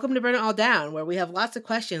 So welcome to Burn It All Down, where we have lots of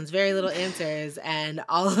questions, very little answers, and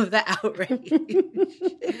all of the outrage.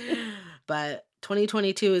 But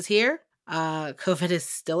 2022 is here. COVID is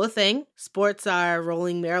still a thing. Sports are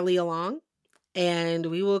rolling merrily along, and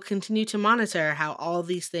we will continue to monitor how all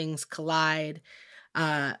these things collide,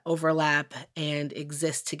 overlap, and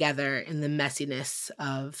exist together in the messiness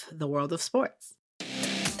of the world of sports.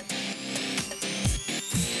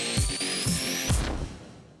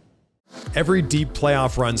 Every deep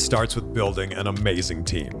playoff run starts with building an amazing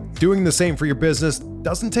team. Doing the same for your business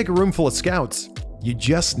doesn't take a room full of scouts. You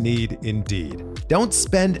just need Indeed. Don't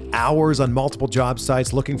spend hours on multiple job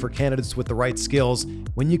sites looking for candidates with the right skills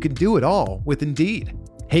when you can do it all with Indeed.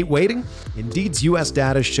 Hate waiting? Indeed's US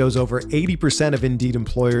data shows over 80% of Indeed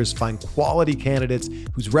employers find quality candidates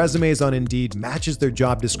whose resumes on Indeed matches their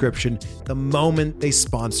job description the moment they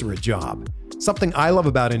sponsor a job. Something I love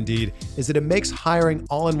about Indeed is that it makes hiring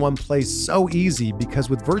all in one place so easy because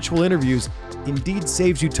with virtual interviews, Indeed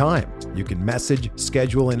saves you time. You can message,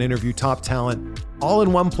 schedule, and interview top talent all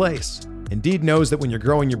in one place. Indeed knows that when you're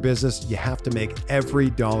growing your business, you have to make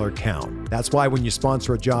every dollar count. That's why when you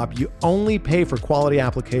sponsor a job, you only pay for quality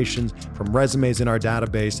applications from resumes in our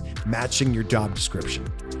database matching your job description.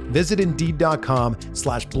 Visit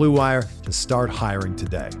Indeed.com/Blue Wire to start hiring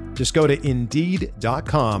today. Just go to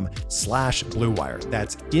Indeed.com/Blue Wire.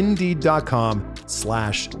 That's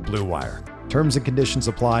Indeed.com/Blue Wire. Terms and conditions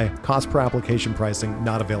apply. Cost per application pricing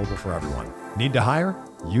not available for everyone. Need to hire?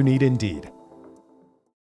 You need Indeed.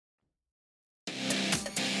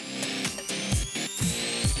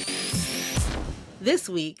 This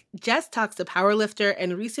week, Jess talks to powerlifter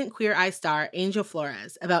and recent Queer Eye star Angel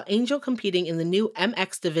Flores about Angel competing in the new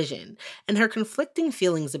MX division and her conflicting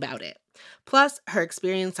feelings about it, plus her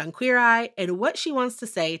experience on Queer Eye and what she wants to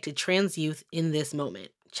say to trans youth in this moment.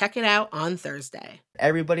 Check it out on Thursday.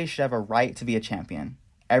 Everybody should have a right to be a champion.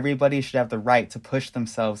 Everybody should have the right to push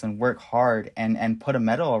themselves and work hard and put a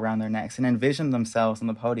medal around their necks and envision themselves on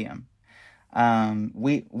the podium.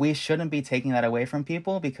 We shouldn't be taking that away from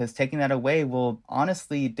people, because taking that away will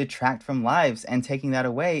honestly detract from lives, and taking that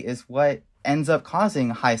away is what ends up causing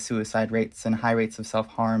high suicide rates and high rates of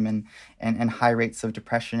self-harm and high rates of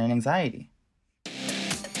depression and anxiety.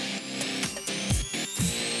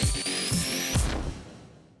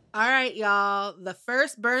 All right, y'all. The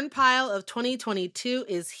first burn pile of 2022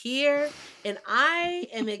 is here, and I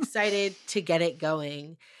am excited to get it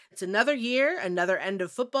going. It's another year, another end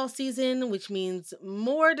of football season, which means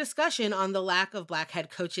more discussion on the lack of Black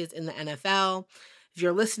head coaches in the NFL. If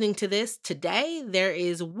you're listening to this today, there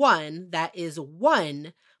is one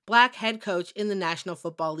Black head coach in the National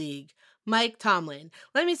Football League, Mike Tomlin.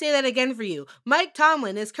 Let me say that again for you. Mike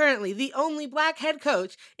Tomlin is currently the only Black head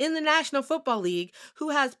coach in the National Football League who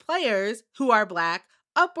has players who are Black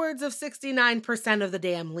upwards of 69% of the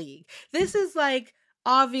damn league. This is like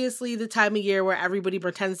obviously the time of year where everybody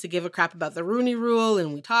pretends to give a crap about the Rooney Rule,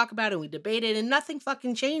 and we talk about it and we debate it, and nothing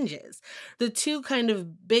fucking changes. The two kind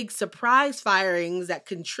of big surprise firings that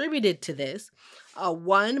contributed to this,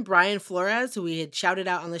 one, Brian Flores, who we had shouted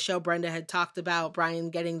out on the show. Brenda had talked about Brian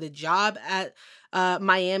getting the job at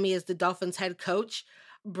Miami as the Dolphins head coach.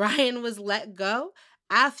 Brian was let go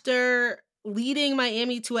after leading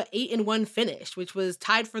Miami to an 8-1 finish, which was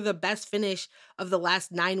tied for the best finish of the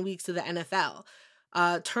last 9 weeks of the NFL.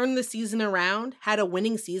 Turned the season around, had a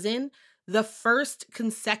winning season, the first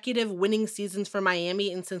consecutive winning seasons for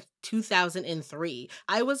Miami since 2003.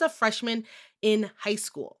 I was a freshman in high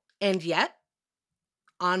school, and yet,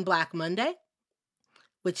 on Black Monday,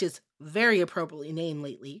 which is very appropriately named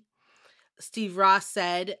lately, Steve Ross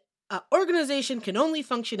said, organization can only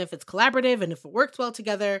function if it's collaborative and if it works well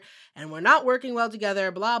together, and we're not working well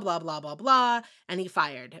together, blah, blah, blah, blah, blah, and he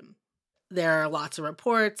fired him. There are lots of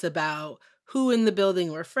reports about who in the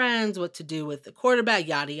building were friends, what to do with the quarterback,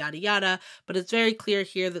 yada, yada, yada, but it's very clear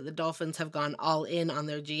here that the Dolphins have gone all in on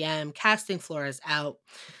their GM, casting Flores out.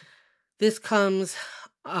 This comes,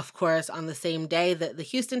 of course, on the same day that the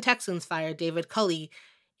Houston Texans fired David Culley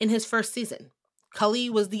in his first season. Culley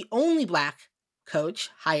was the only Black coach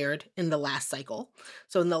hired in the last cycle.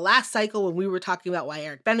 So in the last cycle, when we were talking about why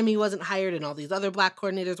Eric Bieniemy wasn't hired and all these other Black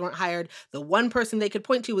coordinators weren't hired, the one person they could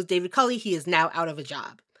point to was David Culley. He is now out of a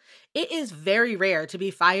job. It is very rare to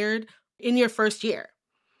be fired in your first year.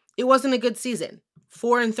 It wasn't a good season,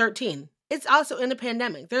 4-13. It's also in a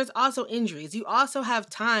pandemic. There's also injuries. You also have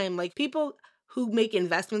time, like people who make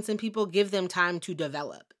investments in people give them time to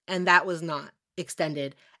develop. And that was not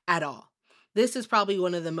extended at all. This is probably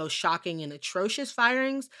one of the most shocking and atrocious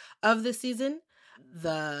firings of the season.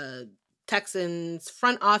 The Texans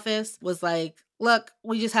front office was like, look,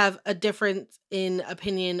 we just have a difference in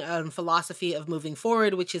opinion and philosophy of moving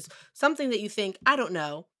forward, which is something that you think, I don't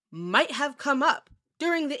know, might have come up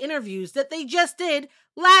during the interviews that they just did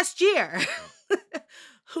last year.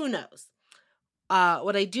 Who knows?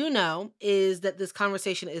 What I do know is that this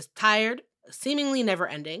conversation is tired, seemingly never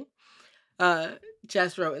ending.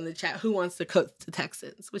 Jess wrote in the chat, who wants to coach the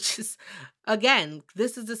Texans? Which is, again,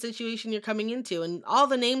 this is the situation you're coming into. And all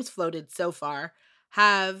the names floated so far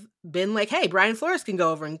have been like, hey, Brian Flores can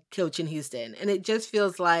go over and coach in Houston. And it just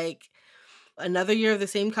feels like another year of the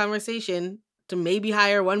same conversation to maybe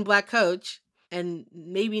hire one Black coach. And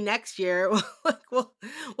maybe next year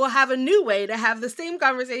we'll have a new way to have the same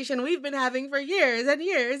conversation we've been having for years and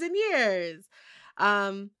years and years.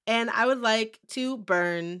 And I would like to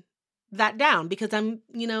burn that down because I'm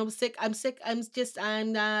sick.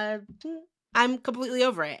 I'm completely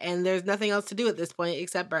over it. And there's nothing else to do at this point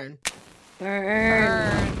except burn.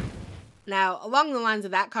 Burn. Now, along the lines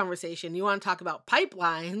of that conversation, you want to talk about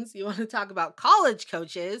pipelines. You want to talk about college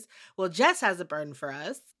coaches. Well, Jess has a burn for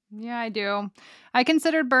us. Yeah, I do. I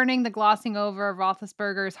considered burning the glossing over of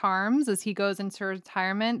Roethlisberger's harms as he goes into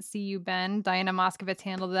retirement. See you, Ben. Diana Moskovitz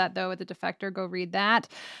handled that, though, with The Defector. Go read that.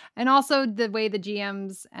 And also the way the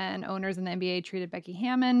GMs and owners in the NBA treated Becky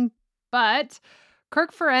Hammon. But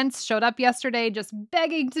Kirk Ferentz showed up yesterday just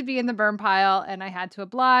begging to be in the burn pile, and I had to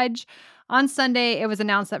oblige. On Sunday, it was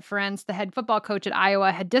announced that Ferentz, the head football coach at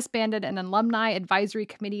Iowa, had disbanded an alumni advisory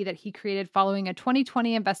committee that he created following a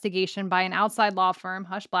 2020 investigation by an outside law firm,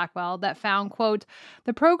 Hush Blackwell, that found, quote,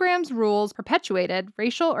 the program's rules perpetuated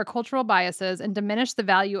racial or cultural biases and diminished the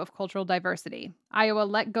value of cultural diversity. Iowa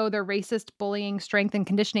let go their racist, bullying, strength and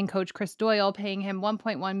conditioning coach, Chris Doyle, paying him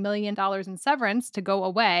 $1.1 million in severance to go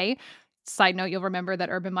away. Side note, you'll remember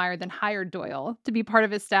that Urban Meyer then hired Doyle to be part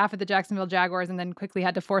of his staff at the Jacksonville Jaguars and then quickly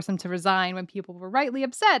had to force him to resign when people were rightly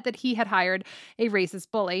upset that he had hired a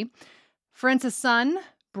racist bully. Ferentz's son,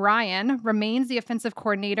 Brian, remains the offensive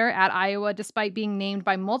coordinator at Iowa despite being named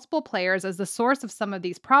by multiple players as the source of some of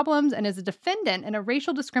these problems and is a defendant in a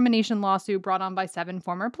racial discrimination lawsuit brought on by 7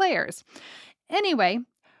 former players. Anyway,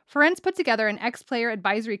 Ferentz put together an ex-player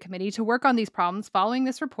advisory committee to work on these problems following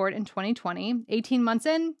this report in 2020. 18 months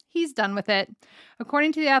in, he's done with it.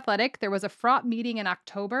 According to The Athletic, there was a fraught meeting in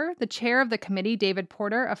October. The chair of the committee, David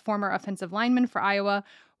Porter, a former offensive lineman for Iowa,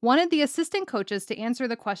 wanted the assistant coaches to answer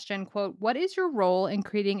the question, quote, what is your role in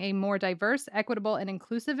creating a more diverse, equitable, and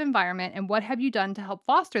inclusive environment, and what have you done to help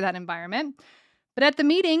foster that environment? But at the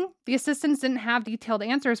meeting, the assistants didn't have detailed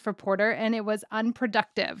answers for Porter, and it was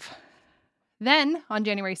unproductive. Then, on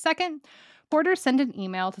January 2nd, Porter sent an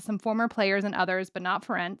email to some former players and others, but not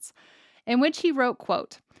Ferentz, in which he wrote,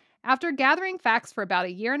 quote, after gathering facts for about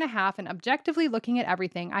a year and a half and objectively looking at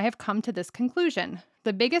everything, I have come to this conclusion.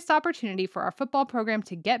 The biggest opportunity for our football program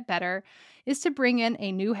to get better is to bring in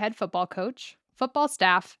a new head football coach, football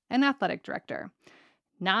staff, and athletic director.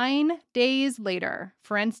 9 days later,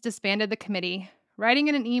 Ferenc disbanded the committee, writing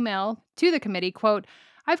in an email to the committee, quote,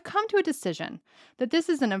 "I've come to a decision that this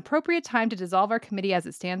is an appropriate time to dissolve our committee as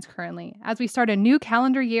it stands currently. As we start a new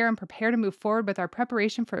calendar year and prepare to move forward with our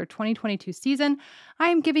preparation for our 2022 season, I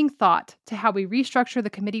am giving thought to how we restructure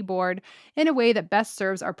the committee board in a way that best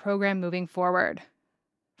serves our program moving forward."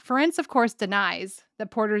 Ferenc, of course, denies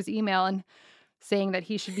that Porter's email and saying that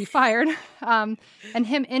he should be fired and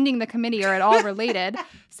him ending the committee are at all related,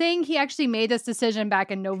 saying he actually made this decision back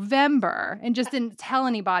in November and just didn't tell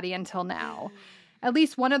anybody until now. At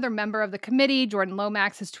least one other member of the committee, Jordan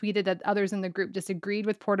Lomax, has tweeted that others in the group disagreed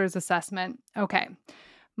with Porter's assessment. Okay,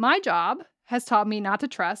 my job has taught me not to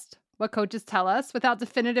trust what coaches tell us without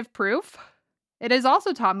definitive proof. It has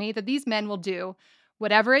also taught me that these men will do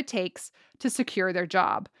whatever it takes to secure their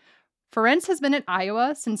job. Ferenc has been at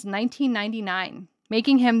Iowa since 1999,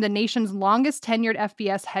 making him the nation's longest tenured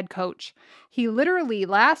FBS head coach. He literally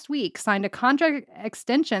last week signed a contract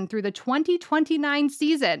extension through the 2029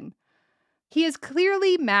 season. He has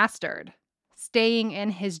clearly mastered staying in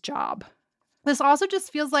his job. This also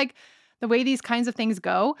just feels like the way these kinds of things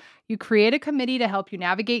go. You create a committee to help you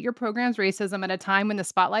navigate your program's racism at a time when the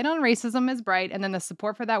spotlight on racism is bright, and then the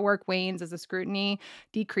support for that work wanes as the scrutiny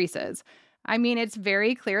decreases. I mean, it's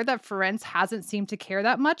very clear that Ferenc hasn't seemed to care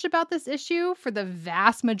that much about this issue for the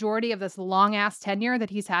vast majority of this long-ass tenure that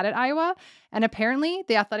he's had at Iowa. And apparently,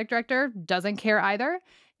 the athletic director doesn't care either.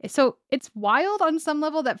 So it's wild on some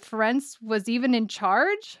level that Ferenc was even in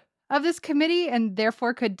charge of this committee and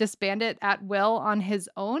therefore could disband it at will on his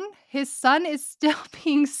own. His son is still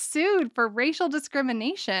being sued for racial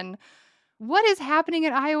discrimination. What is happening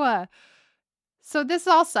at Iowa? So this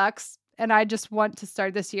all sucks. And I just want to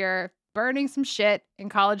start this year burning some shit in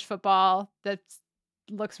college football that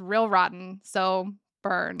looks real rotten. So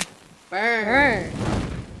burn. Burn.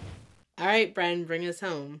 All right, Bren, bring us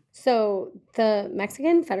home. So the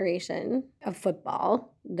Mexican Federation of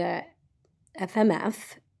Football, the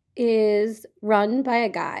FMF, is run by a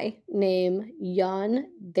guy named Yon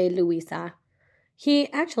de Luisa.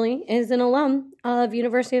 He actually is an alum of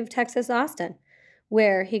University of Texas, Austin,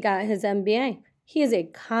 where he got his MBA. He is a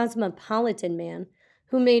cosmopolitan man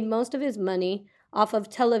who made most of his money off of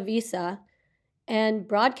Televisa and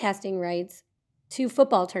broadcasting rights to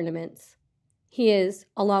football tournaments. He is,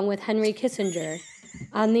 along with Henry Kissinger,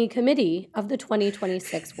 on the committee of the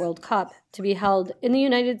 2026 World Cup to be held in the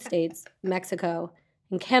United States, Mexico,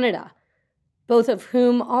 and Canada, both of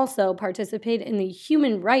whom also participate in the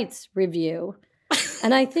Human Rights Review.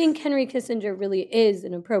 And I think Henry Kissinger really is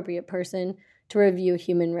an appropriate person to review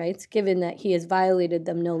human rights, given that he has violated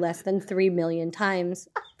them no less than 3 million times,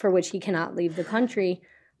 for which he cannot leave the country,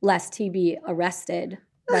 lest he be arrested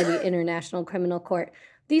by the International Criminal Court.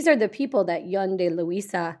 These are the people that Yon de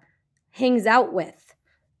Luisa hangs out with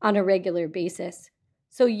on a regular basis.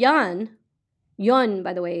 So Yon,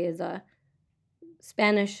 by the way, is a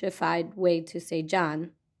Spanishified way to say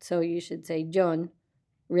John. So you should say John,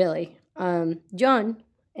 really. John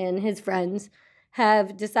and his friends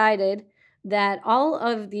have decided that all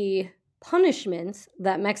of the punishments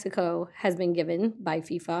that Mexico has been given by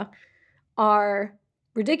FIFA are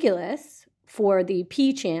ridiculous for the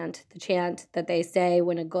P chant, the chant that they say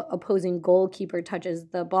when an opposing goalkeeper touches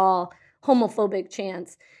the ball, homophobic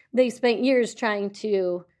chants. They spent years trying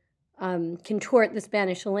to contort the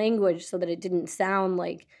Spanish language so that it didn't sound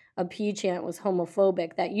like a P chant was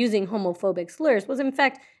homophobic, that using homophobic slurs was in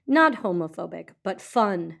fact not homophobic, but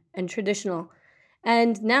fun and traditional.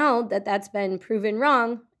 And now that that's been proven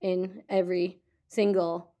wrong in every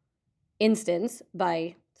single instance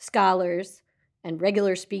by scholars and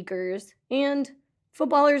regular speakers and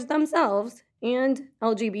footballers themselves and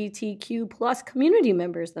LGBTQ plus community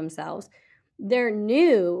members themselves, their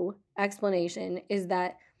new explanation is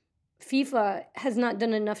that FIFA has not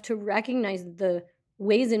done enough to recognize the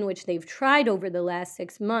ways in which they've tried over the last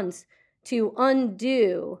 6 months to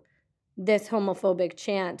undo this homophobic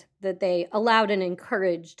chant that they allowed and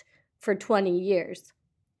encouraged for 20 years.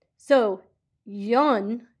 So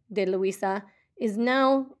Yon de Luisa is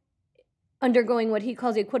now undergoing what he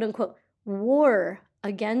calls a quote-unquote war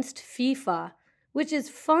against FIFA, which is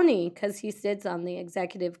funny because he sits on the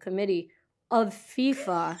executive committee of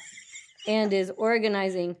FIFA and is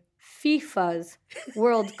organizing FIFA's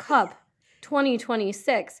World Cup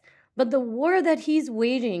 2026. But the war that he's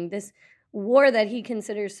waging, this war that he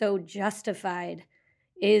considers so justified,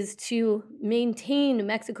 is to maintain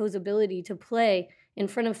Mexico's ability to play in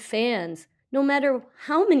front of fans, no matter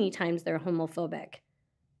how many times they're homophobic.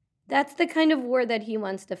 That's the kind of war that he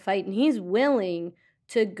wants to fight, and he's willing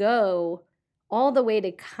to go all the way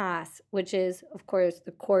to CAS, which is, of course,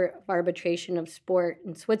 the Court of Arbitration of Sport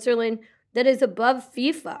in Switzerland, that is above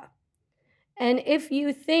FIFA. And if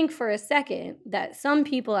you think for a second that some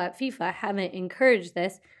people at FIFA haven't encouraged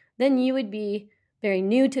this, then you would be very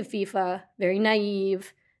new to FIFA, very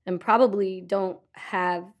naive, and probably don't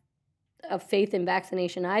have a faith in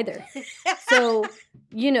vaccination either. So,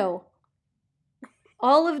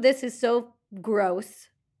 all of this is so gross.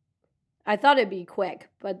 I thought it'd be quick,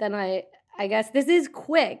 but then I guess this is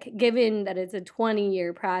quick given that it's a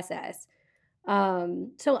 20-year process.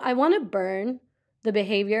 So I want to burn the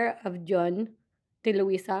behavior of John de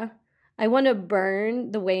Luisa. I want to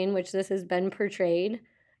burn the way in which this has been portrayed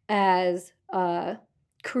as a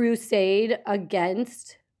crusade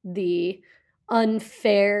against the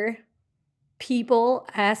unfair people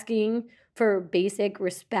asking for basic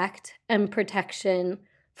respect and protection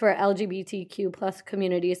for LGBTQ plus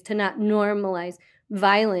communities, to not normalize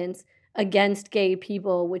violence against gay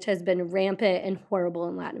people, which has been rampant and horrible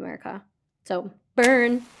in Latin America. So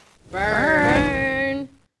burn. Burn.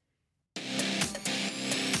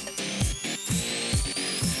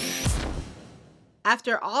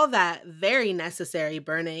 After all that very necessary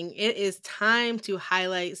burning, it is time to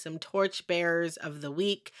highlight some torchbearers of the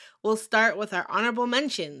week. We'll start with our honorable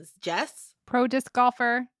mentions. Jess? Pro disc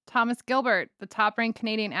golfer Thomas Gilbert, the top-ranked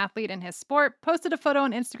Canadian athlete in his sport, posted a photo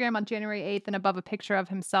on Instagram on January 8th, and above a picture of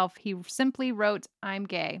himself, he simply wrote, "I'm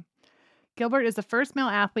gay." Gilbert is the first male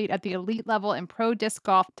athlete at the elite level in pro disc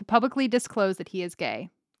golf to publicly disclose that he is gay.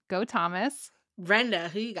 Go Thomas. Brenda,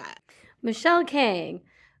 who you got? Michelle Kang,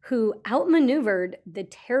 who outmaneuvered the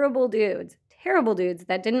terrible dudes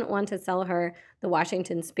that didn't want to sell her the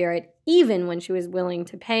Washington Spirit, even when she was willing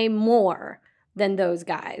to pay more than those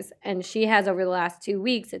guys. And she has, over the last 2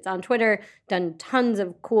 weeks, it's on Twitter, done tons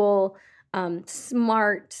of cool,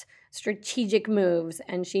 smart, strategic moves.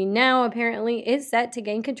 And she now apparently is set to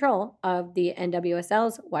gain control of the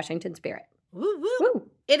NWSL's Washington Spirit. Woo, woo. Woo.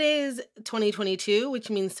 It is 2022, which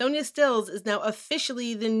means Sonia Stills is now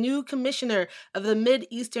officially the new commissioner of the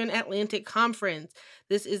Mid-Eastern Atlantic Conference.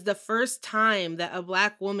 This is the first time that a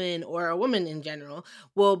Black woman, or a woman in general,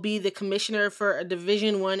 will be the commissioner for a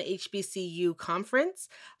Division I HBCU conference.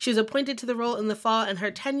 She was appointed to the role in the fall, and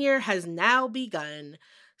her tenure has now begun.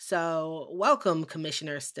 So welcome,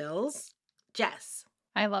 Commissioner Stills. Jess.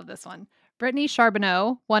 I love this one. Brittany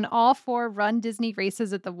Charbonneau won all 4 Run Disney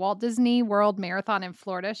races at the Walt Disney World Marathon in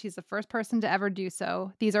Florida. She's the first person to ever do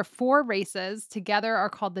so. These are 4 races. Together are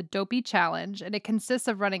called the Dopey Challenge, and it consists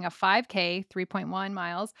of running a 5K, 3.1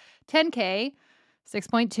 miles, 10K,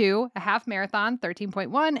 6.2, a half marathon,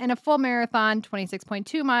 13.1, and a full marathon,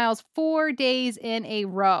 26.2 miles, 4 days in a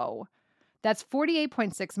row. That's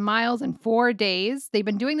 48.6 miles in 4 days. They've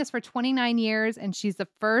been doing this for 29 years, and she's the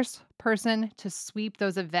first person to sweep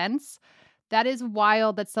those events. That is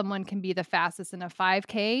wild that someone can be the fastest in a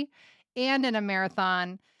 5K and in a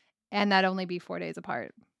marathon, and that only be 4 days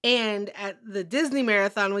apart. And at the Disney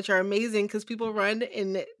Marathon, which are amazing because people run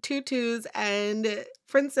in tutus and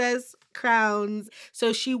princess crowns.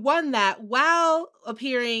 So she won that while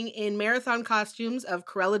appearing in marathon costumes of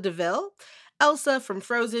Cruella de Vil, Elsa from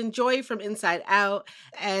Frozen, Joy from Inside Out,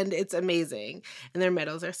 and it's amazing. And their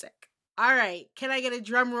medals are sick. All right, can I get a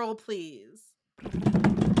drum roll, please?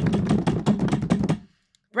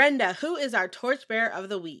 Brenda, who is our torchbearer of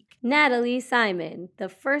the week? Natalie Simon, the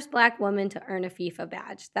first Black woman to earn a FIFA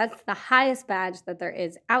badge. That's the highest badge that there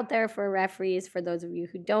is out there for referees. For those of you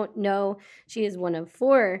who don't know, she is one of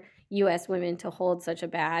 4 U.S. women to hold such a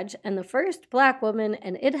badge, and the first Black woman,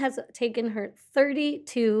 and it has taken her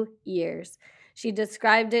 32 years. She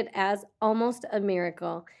described it as almost a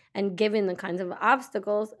miracle, and given the kinds of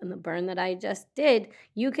obstacles and the burn that I just did,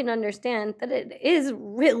 you can understand that it is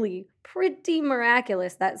really pretty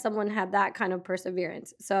miraculous that someone had that kind of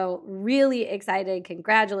perseverance. So really excited.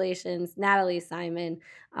 Congratulations, Natalie Simon.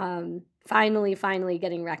 Finally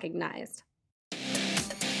getting recognized.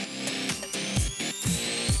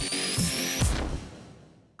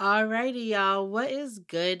 Alrighty, y'all. What is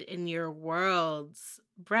good in your worlds?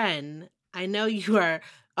 Bren, I know you are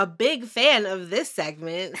a big fan of this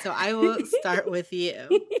segment, so I will start with you.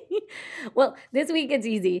 Well, this week it's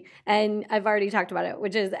easy, and I've already talked about it,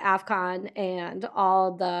 which is AFCON and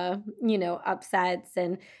all the, upsets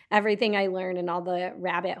and everything I learned and all the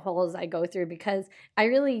rabbit holes I go through, because I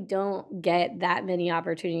really don't get that many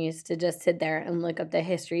opportunities to just sit there and look up the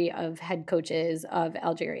history of head coaches of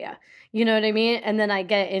Algeria. You know what I mean? And then I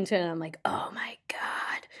get into it and I'm like, oh my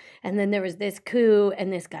God. And then there was this coup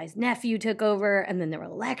and this guy's nephew took over, and then there were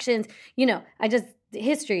elections.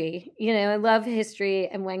 History, I love history,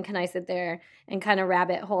 and when can I sit there and kind of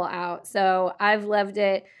rabbit hole out? So I've loved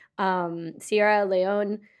it. Sierra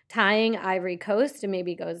Leone tying Ivory Coast and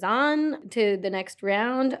maybe goes on to the next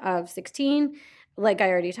round of 16. Like I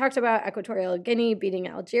already talked about, Equatorial Guinea beating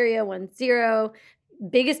Algeria 1-0.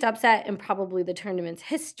 Biggest upset in probably the tournament's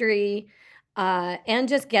history. And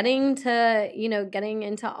just getting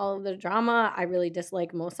into all of the drama. I really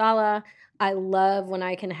dislike Mo Salah. I love when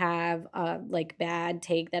I can have like bad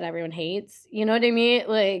take that everyone hates. You know what I mean?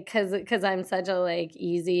 Like, cause I'm such a like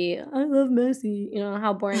easy, I love Messi. You know,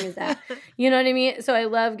 how boring is that? You know what I mean? So I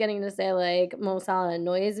love getting to say like Mo Salah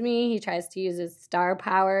annoys me. He tries to use his star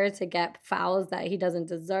power to get fouls that he doesn't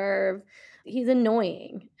deserve. He's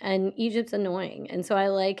annoying, and Egypt's annoying. And so I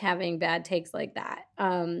like having bad takes like that.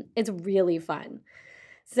 It's really fun.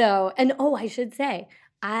 So, and I should say,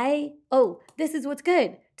 this is what's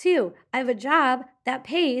good too. I have a job that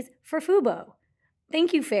pays for Fubo.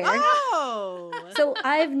 Thank you, Fair. Oh! So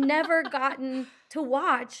I've never gotten to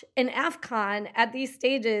watch an AFCON at these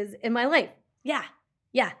stages in my life. Yeah.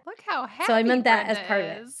 Look how happy So I meant that Brenda as part of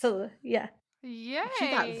it. is. So, yeah. Yay. She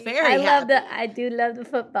got very happy. I do love the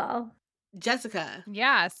football. Jessica.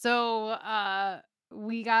 Yeah, so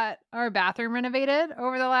we got our bathroom renovated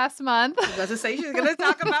over the last month. I was about to say she's going to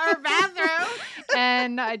talk about her bathroom.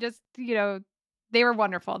 And I just, they were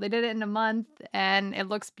wonderful. They did it in a month, and it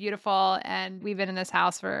looks beautiful. And we've been in this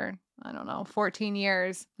house for, 14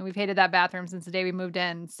 years. And we've hated that bathroom since the day we moved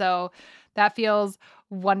in. So that feels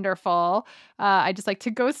wonderful. I just like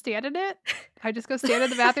to go stand in it. I just go stand in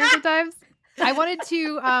the bathroom sometimes. I wanted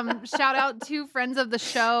to shout out two friends of the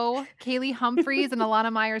show, Kaylee Humphreys and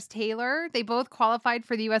Alana Myers-Taylor. They both qualified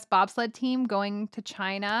for the U.S. bobsled team going to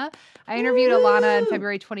China. I interviewed Alana in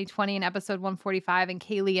February 2020 in episode 145 and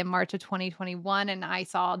Kaylee in March of 2021. And I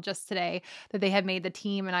saw just today that they had made the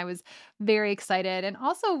team, and I was very excited. And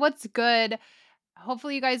also, what's good,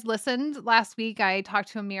 hopefully you guys listened. Last week, I talked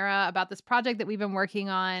to Amira about this project that we've been working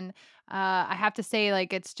on. I have to say,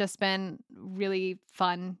 like, it's just been really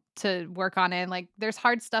fun to work on it. And, like, there's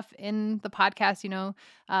hard stuff in the podcast,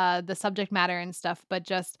 the subject matter and stuff, but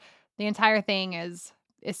just the entire thing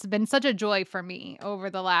it's been such a joy for me over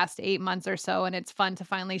the last 8 months or so. And it's fun to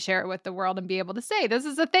finally share it with the world and be able to say, this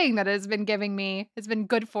is a thing that has been it's been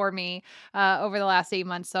good for me over the last 8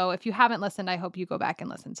 months. So if you haven't listened, I hope you go back and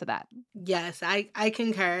listen to that. Yes, I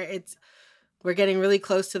concur. We're getting really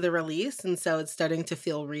close to the release, and so it's starting to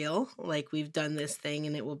feel real, like we've done this thing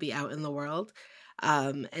and it will be out in the world.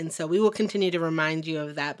 And so we will continue to remind you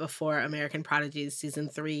of that before American Prodigies Season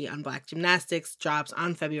 3 on Black Gymnastics drops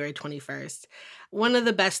on February 21st. One of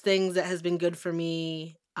the best things that has been good for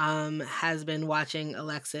me has been watching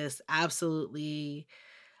Alexis absolutely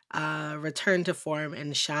return to form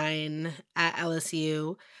and shine at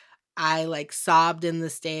LSU. I sobbed in the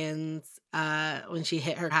stands when she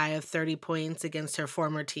hit her high of 30 points against her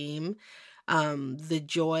former team. The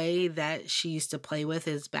joy that she used to play with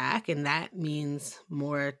is back, and that means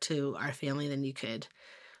more to our family than you could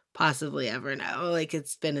possibly ever know.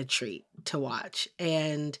 It's been a treat to watch.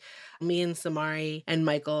 And me and Samari and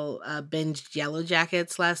Michael binged Yellow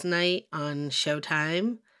Jackets last night on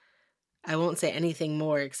Showtime. I won't say anything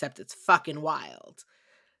more except it's fucking wild.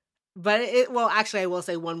 But actually, I will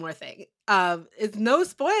say one more thing. It's no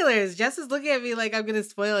spoilers. Jess is looking at me like I'm going to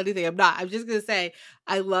spoil anything. I'm not. I'm just going to say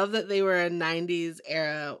I love that they were a 90s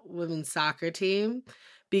era women's soccer team,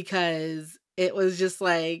 because it was just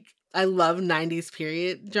I love 90s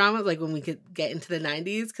period drama, when we could get into the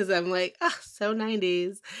 90s, because I'm so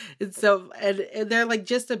 90s. It's so, and they're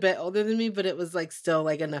just a bit older than me, but it was still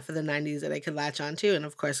enough of the 90s that I could latch onto. And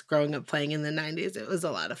of course, growing up playing in the 90s, it was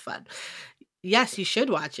a lot of fun. Yes, you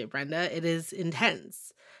should watch it, Brenda. It is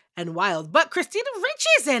intense and wild. But Christina Ricci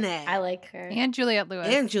is in it. I like her. And Juliette Lewis.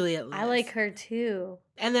 I like her too.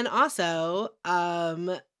 And then also,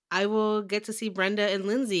 I will get to see Brenda and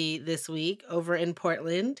Lindsay this week over in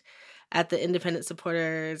Portland at the Independent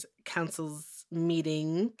Supporters Council's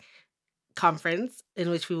meeting conference,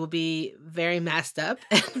 in which we will be very masked up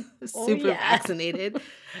and super vaccinated.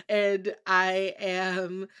 And I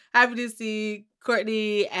am happy to see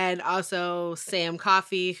Courtney and also Sam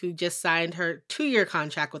Coffey, who just signed her 2-year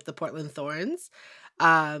contract with the Portland Thorns.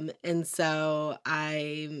 And so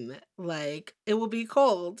I'm it will be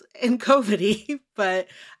cold and COVID-y, but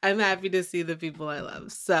I'm happy to see the people I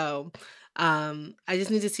love. So I just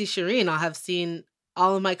need to see Shireen. I'll have seen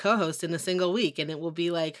all of my co-hosts in a single week, and it will be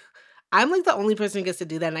I'm the only person who gets to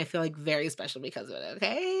do that, and I feel very special because of it,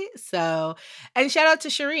 okay? So, and shout out to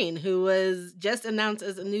Shireen, who was just announced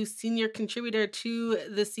as a new senior contributor to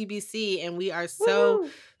the CBC, and we are so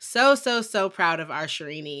proud of our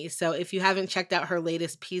Shireenie. So if you haven't checked out her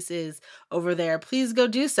latest pieces over there, please go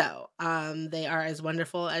do so. They are as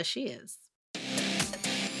wonderful as she is.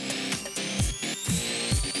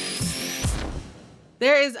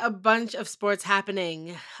 There is a bunch of sports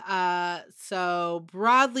happening. So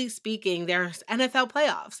broadly speaking, there's NFL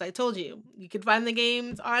playoffs. I told you. You could find the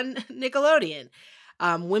games on Nickelodeon.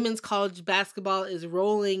 Women's college basketball is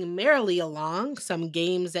rolling merrily along. Some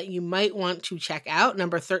games that you might want to check out.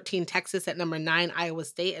 Number 13, Texas at number 9, Iowa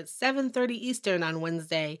State at 7:30 Eastern on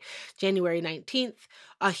Wednesday, January 19th.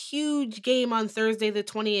 A huge game on Thursday the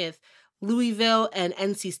 20th. Louisville and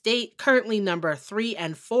NC State, currently number 3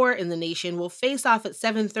 and 4 in the nation, will face off at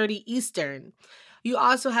 7:30 Eastern. You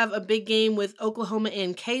also have a big game with Oklahoma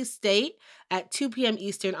and K-State at 2 p.m.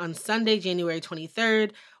 Eastern on Sunday, January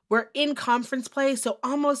 23rd. We're in conference play, so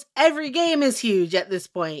almost every game is huge at this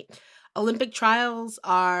point. Olympic trials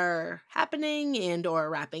are happening and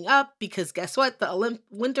or wrapping up because guess what? The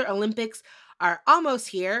Winter Olympics are almost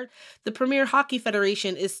here. The Premier Hockey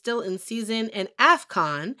Federation is still in season, and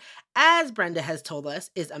AFCON, as Brenda has told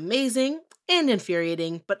us, is amazing and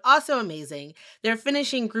infuriating, but also amazing. They're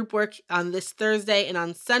finishing group work on this Thursday, and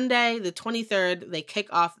on Sunday, the 23rd, they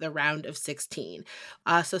kick off the round of 16.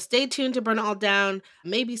 So stay tuned to Burn It All Down.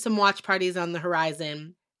 Maybe some watch parties on the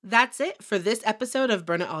horizon. That's it for this episode of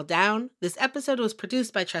Burn It All Down. This episode was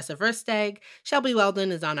produced by Tressa Versteg. Shelby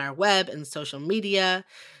Weldon is on our web and social media.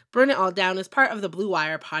 Burn It All Down is part of the Blue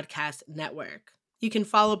Wire Podcast Network. You can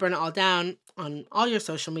follow Burn It All Down on all your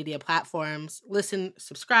social media platforms. Listen,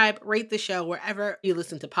 subscribe, rate the show wherever you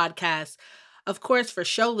listen to podcasts. Of course, for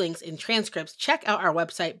show links and transcripts, check out our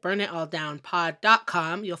website,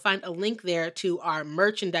 burnitalldownpod.com. You'll find a link there to our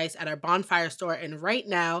merchandise at our Bonfire store. And right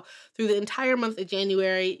now, through the entire month of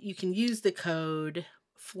January, you can use the code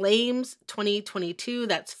FLAMES2022.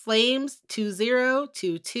 That's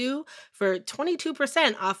FLAMES2022 for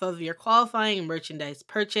 22% off of your qualifying merchandise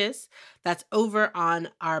purchase. That's over on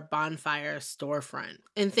our Bonfire storefront.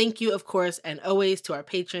 And thank you, of course, and always to our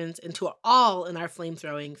patrons and to all in our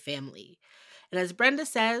flamethrowing family. And as Brenda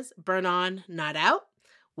says, burn on, not out.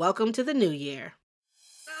 Welcome to the new year.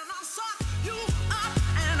 You out,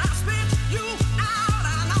 and I spit you out,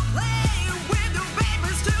 and I'll play with the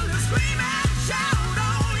babies till they're screaming.